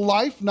 Is your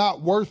life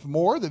not worth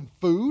more than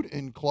food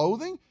and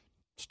clothing?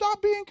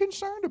 Stop being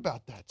concerned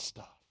about that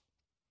stuff.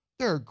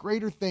 There are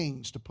greater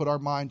things to put our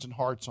minds and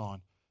hearts on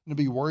and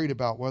to be worried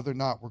about whether or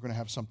not we're going to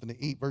have something to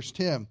eat. Verse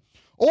 10.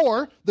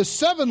 Or the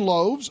 7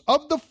 loaves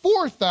of the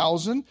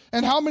 4,000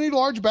 and how many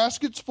large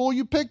baskets full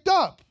you picked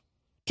up?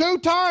 2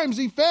 times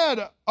he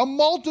fed a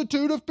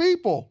multitude of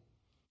people.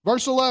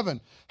 Verse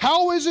 11.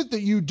 How is it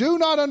that you do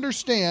not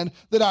understand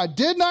that I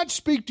did not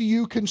speak to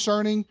you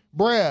concerning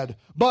bread,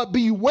 but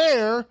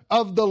beware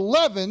of the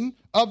leaven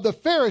of the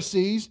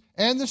Pharisees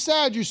and the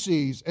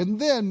Sadducees? And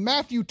then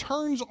Matthew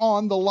turns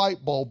on the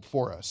light bulb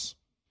for us.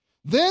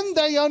 Then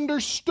they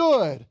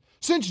understood.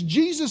 Since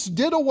Jesus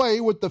did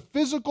away with the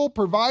physical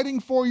providing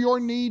for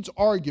your needs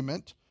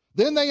argument,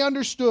 then they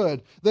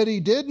understood that he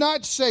did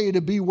not say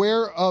to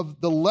beware of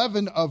the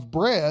leaven of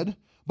bread,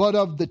 but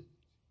of the,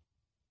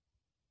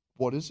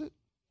 what is it?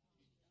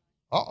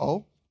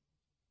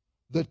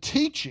 The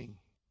teaching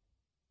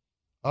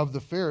of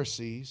the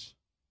Pharisees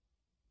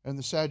and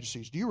the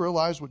Sadducees. Do you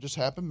realize what just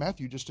happened?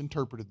 Matthew just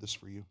interpreted this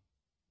for you.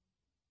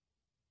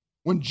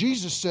 When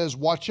Jesus says,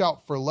 watch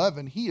out for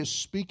leaven, he is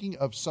speaking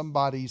of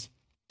somebody's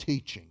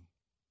teaching.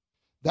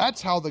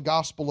 That's how the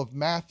Gospel of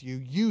Matthew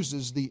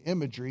uses the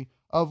imagery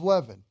of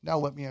leaven. Now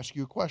let me ask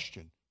you a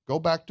question. Go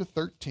back to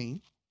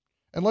 13,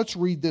 and let's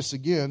read this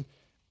again,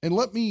 and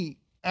let me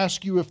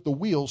ask you if the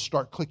wheels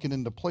start clicking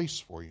into place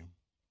for you.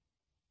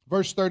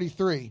 Verse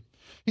 33,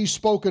 he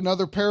spoke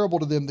another parable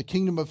to them. The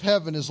kingdom of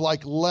heaven is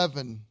like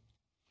leaven,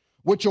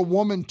 which a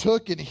woman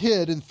took and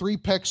hid in 3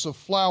 pecks of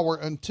flour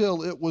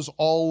until it was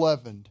all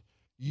leavened.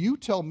 You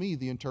tell me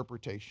the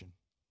interpretation.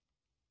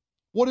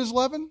 What is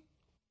leaven?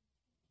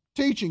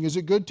 Teaching. Is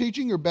it good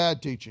teaching or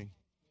bad teaching?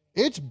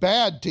 It's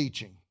bad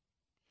teaching.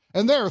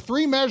 And there are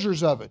 3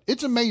 measures of it.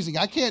 It's amazing.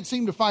 I can't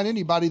seem to find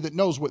anybody that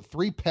knows what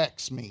 3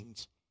 pecks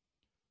means.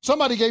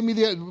 Somebody gave me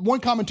one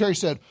commentary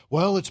said,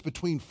 well, it's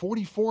between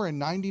 44 and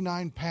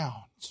 99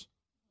 pounds.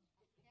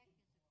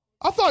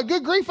 I thought,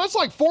 good grief, that's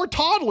like 4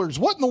 toddlers.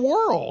 What in the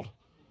world?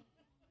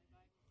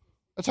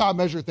 That's how I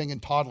measure things in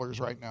toddlers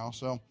right now.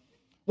 So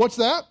what's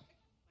that?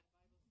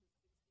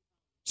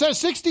 It says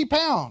 60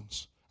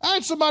 pounds. I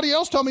had somebody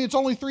else tell me it's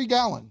only 3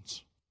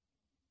 gallons.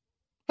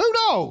 Who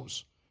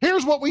knows?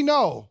 Here's what we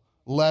know.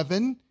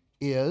 Leaven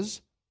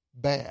is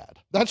bad.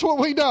 That's what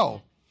we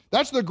know.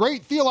 That's the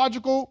great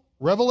theological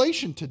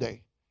revelation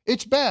today.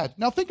 It's bad.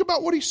 Now think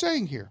about what he's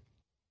saying here.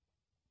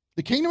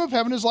 The kingdom of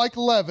heaven is like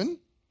leaven,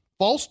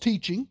 false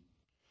teaching,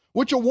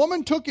 which a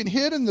woman took and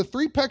hid in the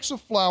 3 pecks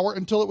of flour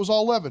until it was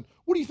all leavened.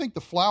 What do you think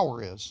the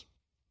flour is?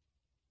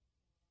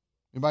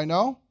 Anybody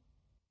know?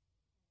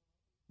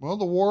 Well,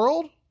 the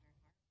world.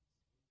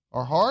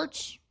 Our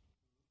hearts?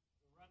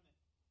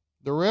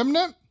 The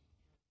remnant?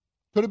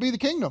 Could it be the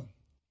kingdom?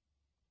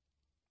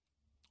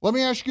 Let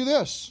me ask you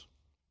this.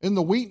 In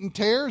the wheat and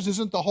tares,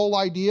 isn't the whole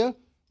idea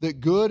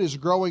that good is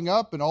growing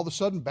up and all of a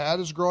sudden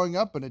bad is growing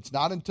up, and it's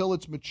not until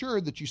it's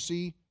matured that you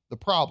see the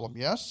problem,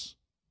 yes?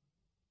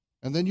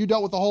 And then you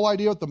dealt with the whole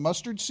idea with the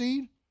mustard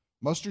seed.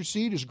 Mustard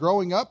seed is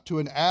growing up to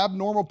an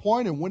abnormal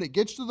point, and when it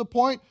gets to the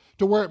point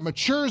to where it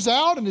matures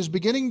out and is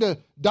beginning to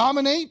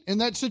dominate in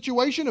that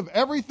situation of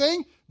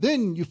everything,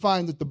 then you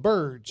find that the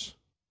birds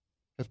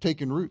have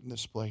taken root in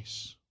this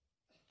place.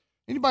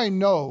 Anybody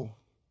know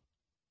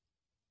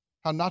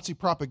how Nazi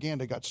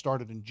propaganda got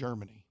started in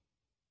Germany?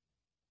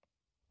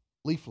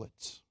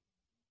 Leaflets,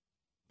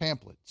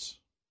 pamphlets.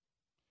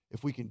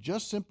 If we can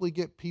just simply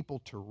get people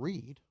to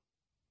read,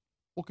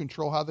 we'll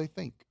control how they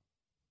think.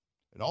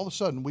 And all of a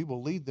sudden, we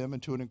will lead them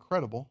into an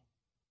incredible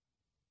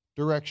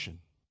direction.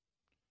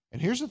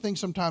 And here's the thing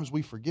sometimes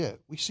we forget.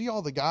 We see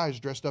all the guys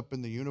dressed up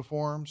in the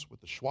uniforms with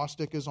the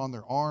swastikas on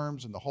their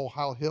arms and the whole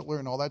Heil Hitler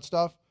and all that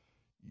stuff.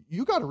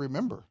 You got to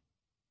remember,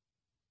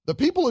 the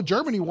people of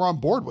Germany were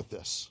on board with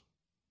this.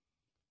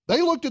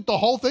 They looked at the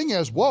whole thing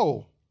as,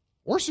 whoa,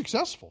 we're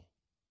successful.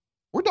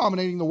 We're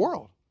dominating the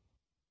world.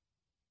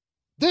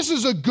 This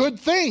is a good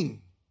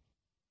thing.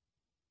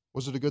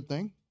 Was it a good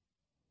thing?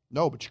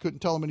 No, but you couldn't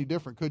tell them any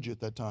different, could you, at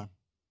that time?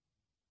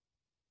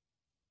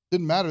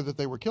 Didn't matter that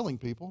they were killing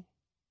people.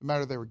 It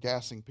mattered they were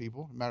gassing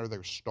people. It mattered they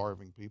were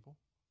starving people.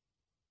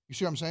 You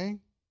see what I'm saying?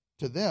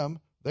 To them,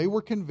 they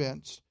were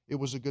convinced it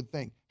was a good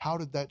thing. How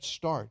did that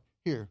start?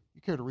 Here,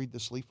 you care to read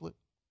this leaflet?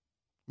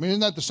 I mean,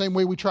 isn't that the same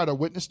way we try to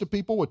witness to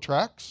people with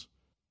tracts?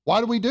 Why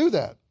do we do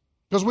that?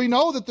 Because we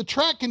know that the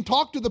tract can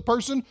talk to the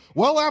person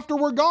well after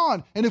we're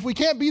gone. And if we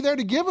can't be there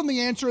to give them the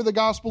answer of the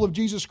gospel of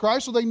Jesus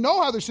Christ so they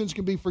know how their sins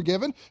can be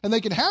forgiven and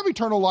they can have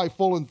eternal life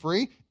full and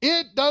free,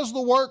 it does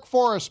the work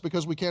for us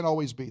because we can't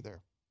always be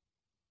there.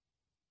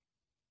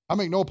 I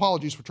make no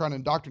apologies for trying to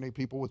indoctrinate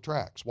people with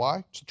tracts.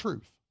 Why? It's the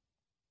truth.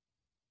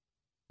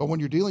 But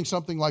when you're dealing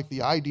something like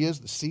the ideas,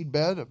 the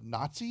seedbed of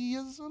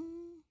Nazism,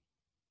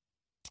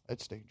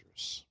 it's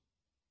dangerous.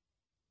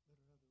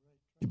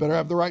 You better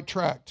have the right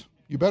tract.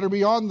 You better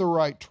be on the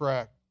right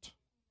tract.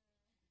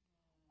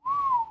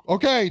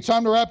 Okay,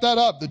 time to wrap that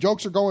up. The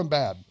jokes are going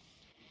bad.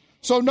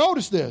 So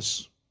notice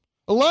this.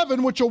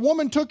 11, which a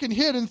woman took and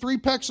hid in 3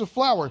 pecks of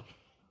flour.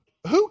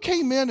 Who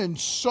came in and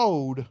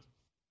sowed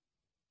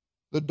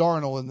the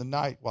darnel in the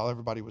night while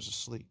everybody was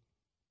asleep?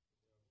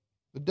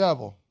 The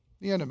devil,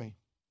 the enemy.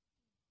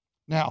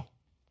 Now,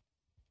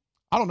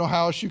 I don't know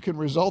how else you can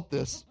result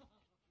this.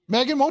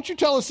 Megan, won't you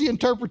tell us the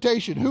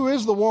interpretation? Who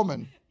is the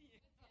woman?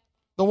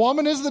 The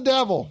woman is the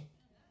devil.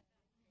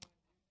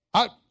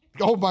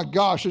 Oh my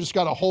gosh, I just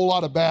got a whole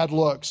lot of bad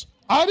looks.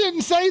 I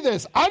didn't say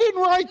this. I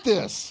didn't write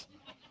this.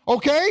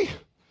 Okay?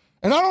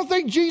 And I don't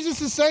think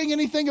Jesus is saying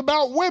anything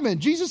about women.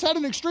 Jesus had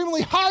an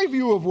extremely high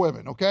view of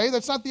women, okay?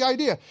 That's not the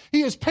idea.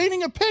 He is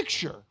painting a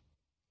picture.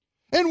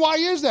 And why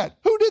is that?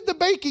 Who did the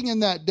baking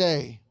in that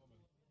day?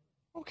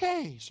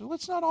 Okay, so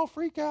let's not all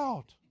freak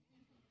out.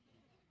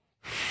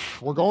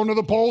 We're going to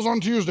the polls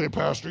on Tuesday,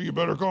 Pastor. You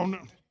better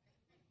come.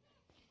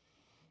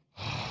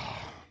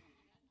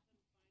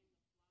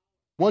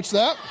 What's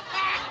that?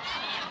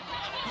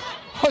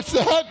 What's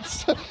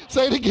that?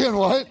 Say it again,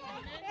 what?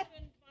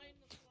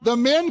 The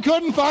men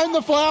couldn't find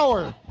the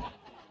flour.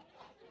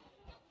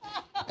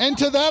 And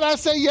to that I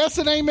say yes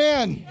and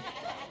amen.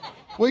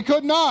 We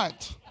could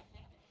not.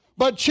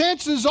 But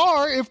chances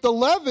are, if the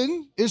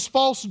leaven is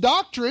false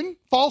doctrine,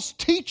 false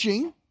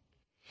teaching,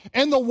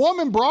 and the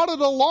woman brought it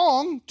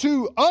along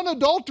to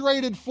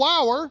unadulterated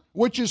flour,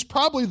 which is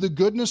probably the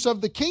goodness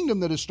of the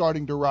kingdom that is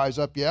starting to rise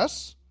up,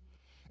 yes?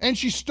 And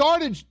she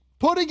started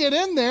putting it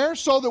in there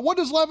so that what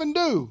does leaven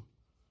do?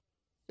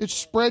 It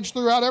spreads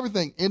throughout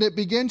everything, and it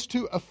begins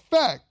to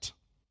affect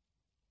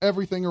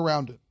everything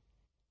around it.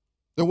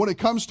 Then when it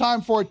comes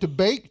time for it to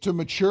bake, to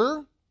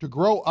mature, to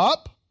grow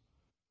up,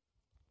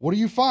 what do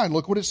you find?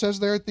 Look what it says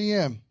there at the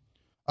end.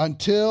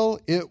 Until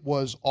it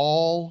was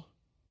all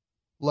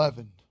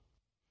leavened.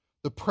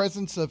 The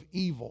presence of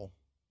evil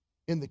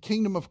in the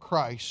kingdom of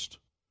Christ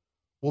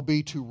will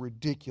be to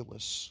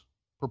ridiculous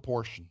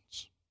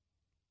proportions.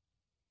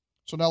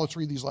 So now let's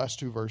read these last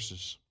 2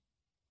 verses.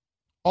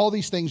 All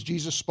these things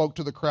Jesus spoke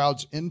to the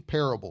crowds in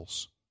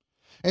parables.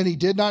 And he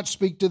did not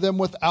speak to them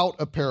without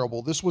a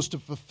parable. This was to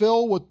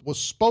fulfill what was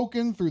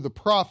spoken through the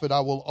prophet. I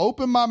will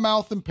open my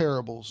mouth in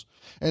parables,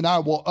 and I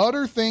will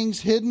utter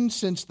things hidden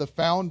since the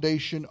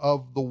foundation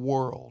of the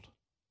world.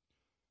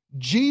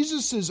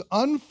 Jesus is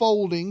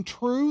unfolding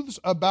truths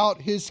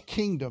about his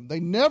kingdom. They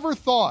never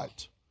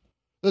thought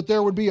that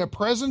there would be a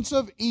presence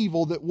of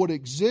evil that would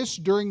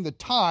exist during the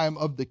time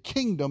of the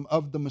kingdom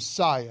of the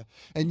Messiah.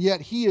 And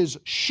yet he is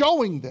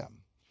showing them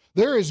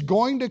there is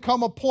going to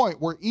come a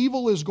point where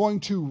evil is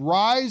going to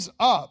rise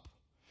up,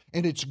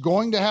 and it's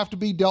going to have to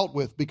be dealt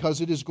with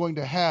because it is going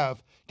to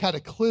have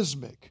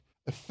cataclysmic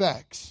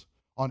effects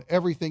on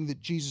everything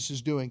that Jesus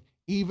is doing,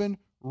 even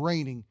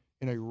reigning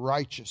in a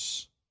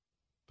righteous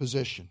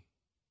position.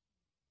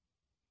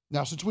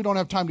 Now, since we don't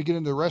have time to get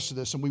into the rest of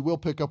this, and we will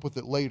pick up with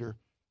it later,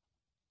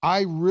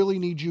 I really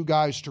need you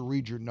guys to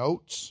read your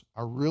notes.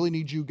 I really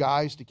need you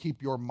guys to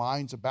keep your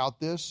minds about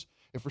this.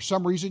 If for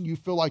some reason you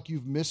feel like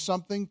you've missed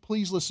something,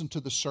 please listen to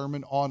the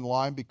sermon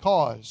online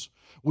because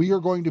we are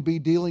going to be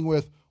dealing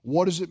with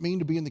What does it mean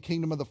to be in the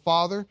kingdom of the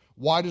Father?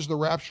 Why does the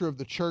rapture of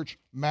the church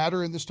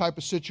matter in this type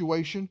of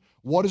situation?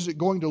 What is it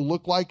going to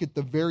look like at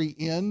the very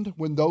end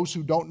when those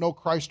who don't know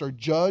Christ are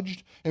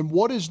judged? And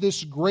what is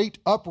this great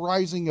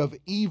uprising of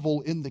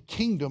evil in the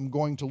kingdom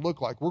going to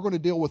look like? We're going to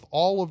deal with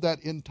all of that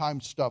end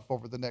time stuff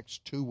over the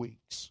next 2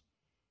 weeks.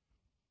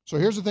 So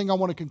here's the thing I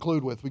want to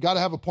conclude with. We got to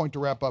have a point to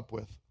wrap up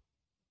with.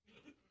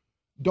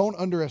 Don't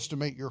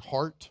underestimate your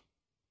heart,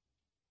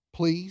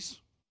 please.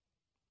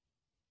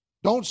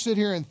 Don't sit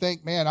here and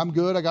think, man, I'm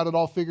good, I got it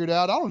all figured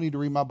out. I don't need to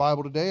read my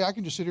Bible today. I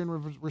can just sit here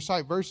and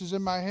recite verses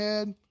in my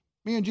head.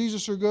 Me and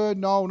Jesus are good.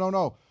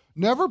 No.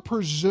 Never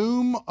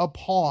presume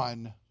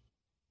upon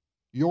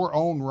your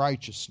own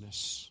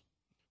righteousness.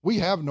 We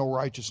have no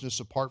righteousness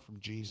apart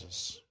from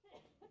Jesus.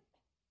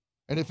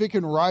 And if it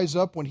can rise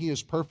up when He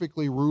is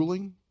perfectly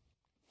ruling,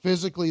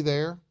 physically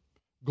there,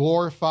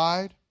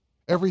 glorified,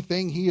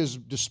 everything He is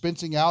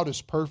dispensing out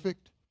is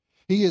perfect.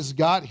 He has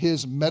got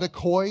His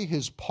medikoi,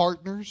 His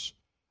partners,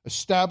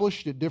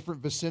 established at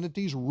different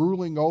vicinities,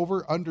 ruling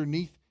over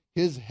underneath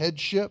His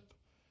headship.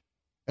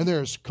 And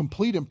there's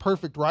complete and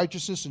perfect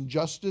righteousness and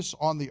justice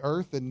on the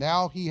earth. And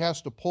now He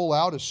has to pull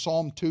out, as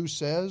Psalm 2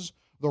 says,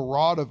 the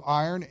rod of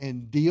iron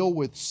and deal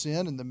with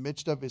sin in the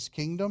midst of His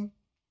kingdom.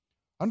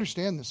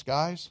 Understand this,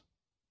 guys.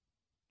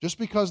 Just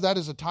because that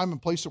is a time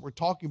and place that we're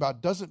talking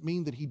about doesn't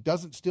mean that He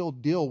doesn't still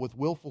deal with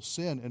willful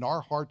sin in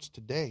our hearts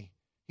today.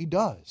 He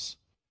does.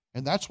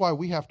 And that's why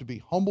we have to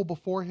be humble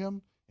before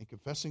Him and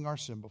confessing our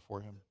sin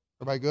before Him.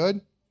 Everybody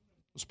good?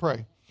 Let's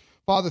pray.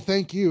 Father,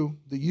 thank You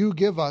that You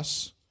give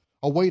us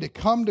a way to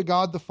come to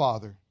God the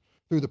Father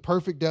through the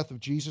perfect death of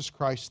Jesus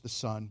Christ the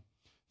Son.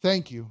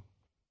 Thank You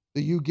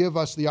that You give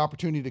us the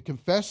opportunity to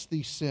confess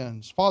these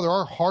sins. Father,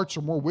 our hearts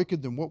are more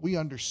wicked than what we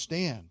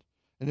understand.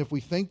 And if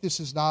we think this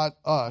is not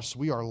us,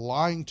 we are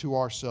lying to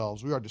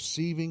ourselves. We are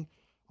deceiving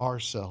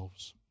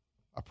ourselves.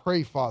 I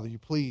pray, Father, You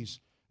please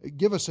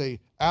give us a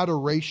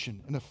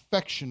adoration, an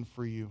affection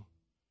for You,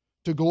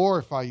 to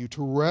glorify You,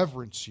 to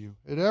reverence You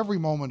at every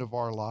moment of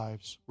our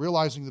lives,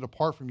 realizing that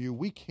apart from You,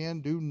 we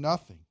can do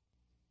nothing.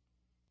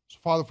 So,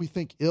 Father, if we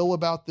think ill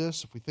about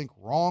this, if we think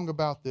wrong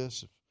about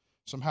this, if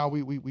somehow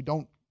we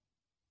don't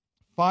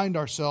find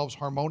ourselves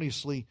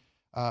harmoniously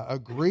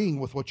agreeing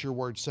with what Your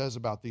Word says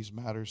about these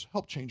matters,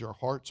 help change our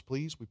hearts,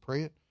 please. We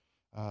pray it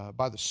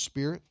by the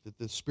Spirit, that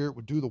the Spirit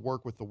would do the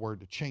work with the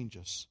Word to change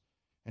us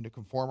and to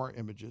conform our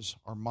images,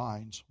 our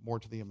minds, more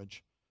to the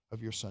image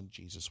of Your Son,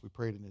 Jesus. We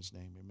pray it in His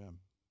name. Amen.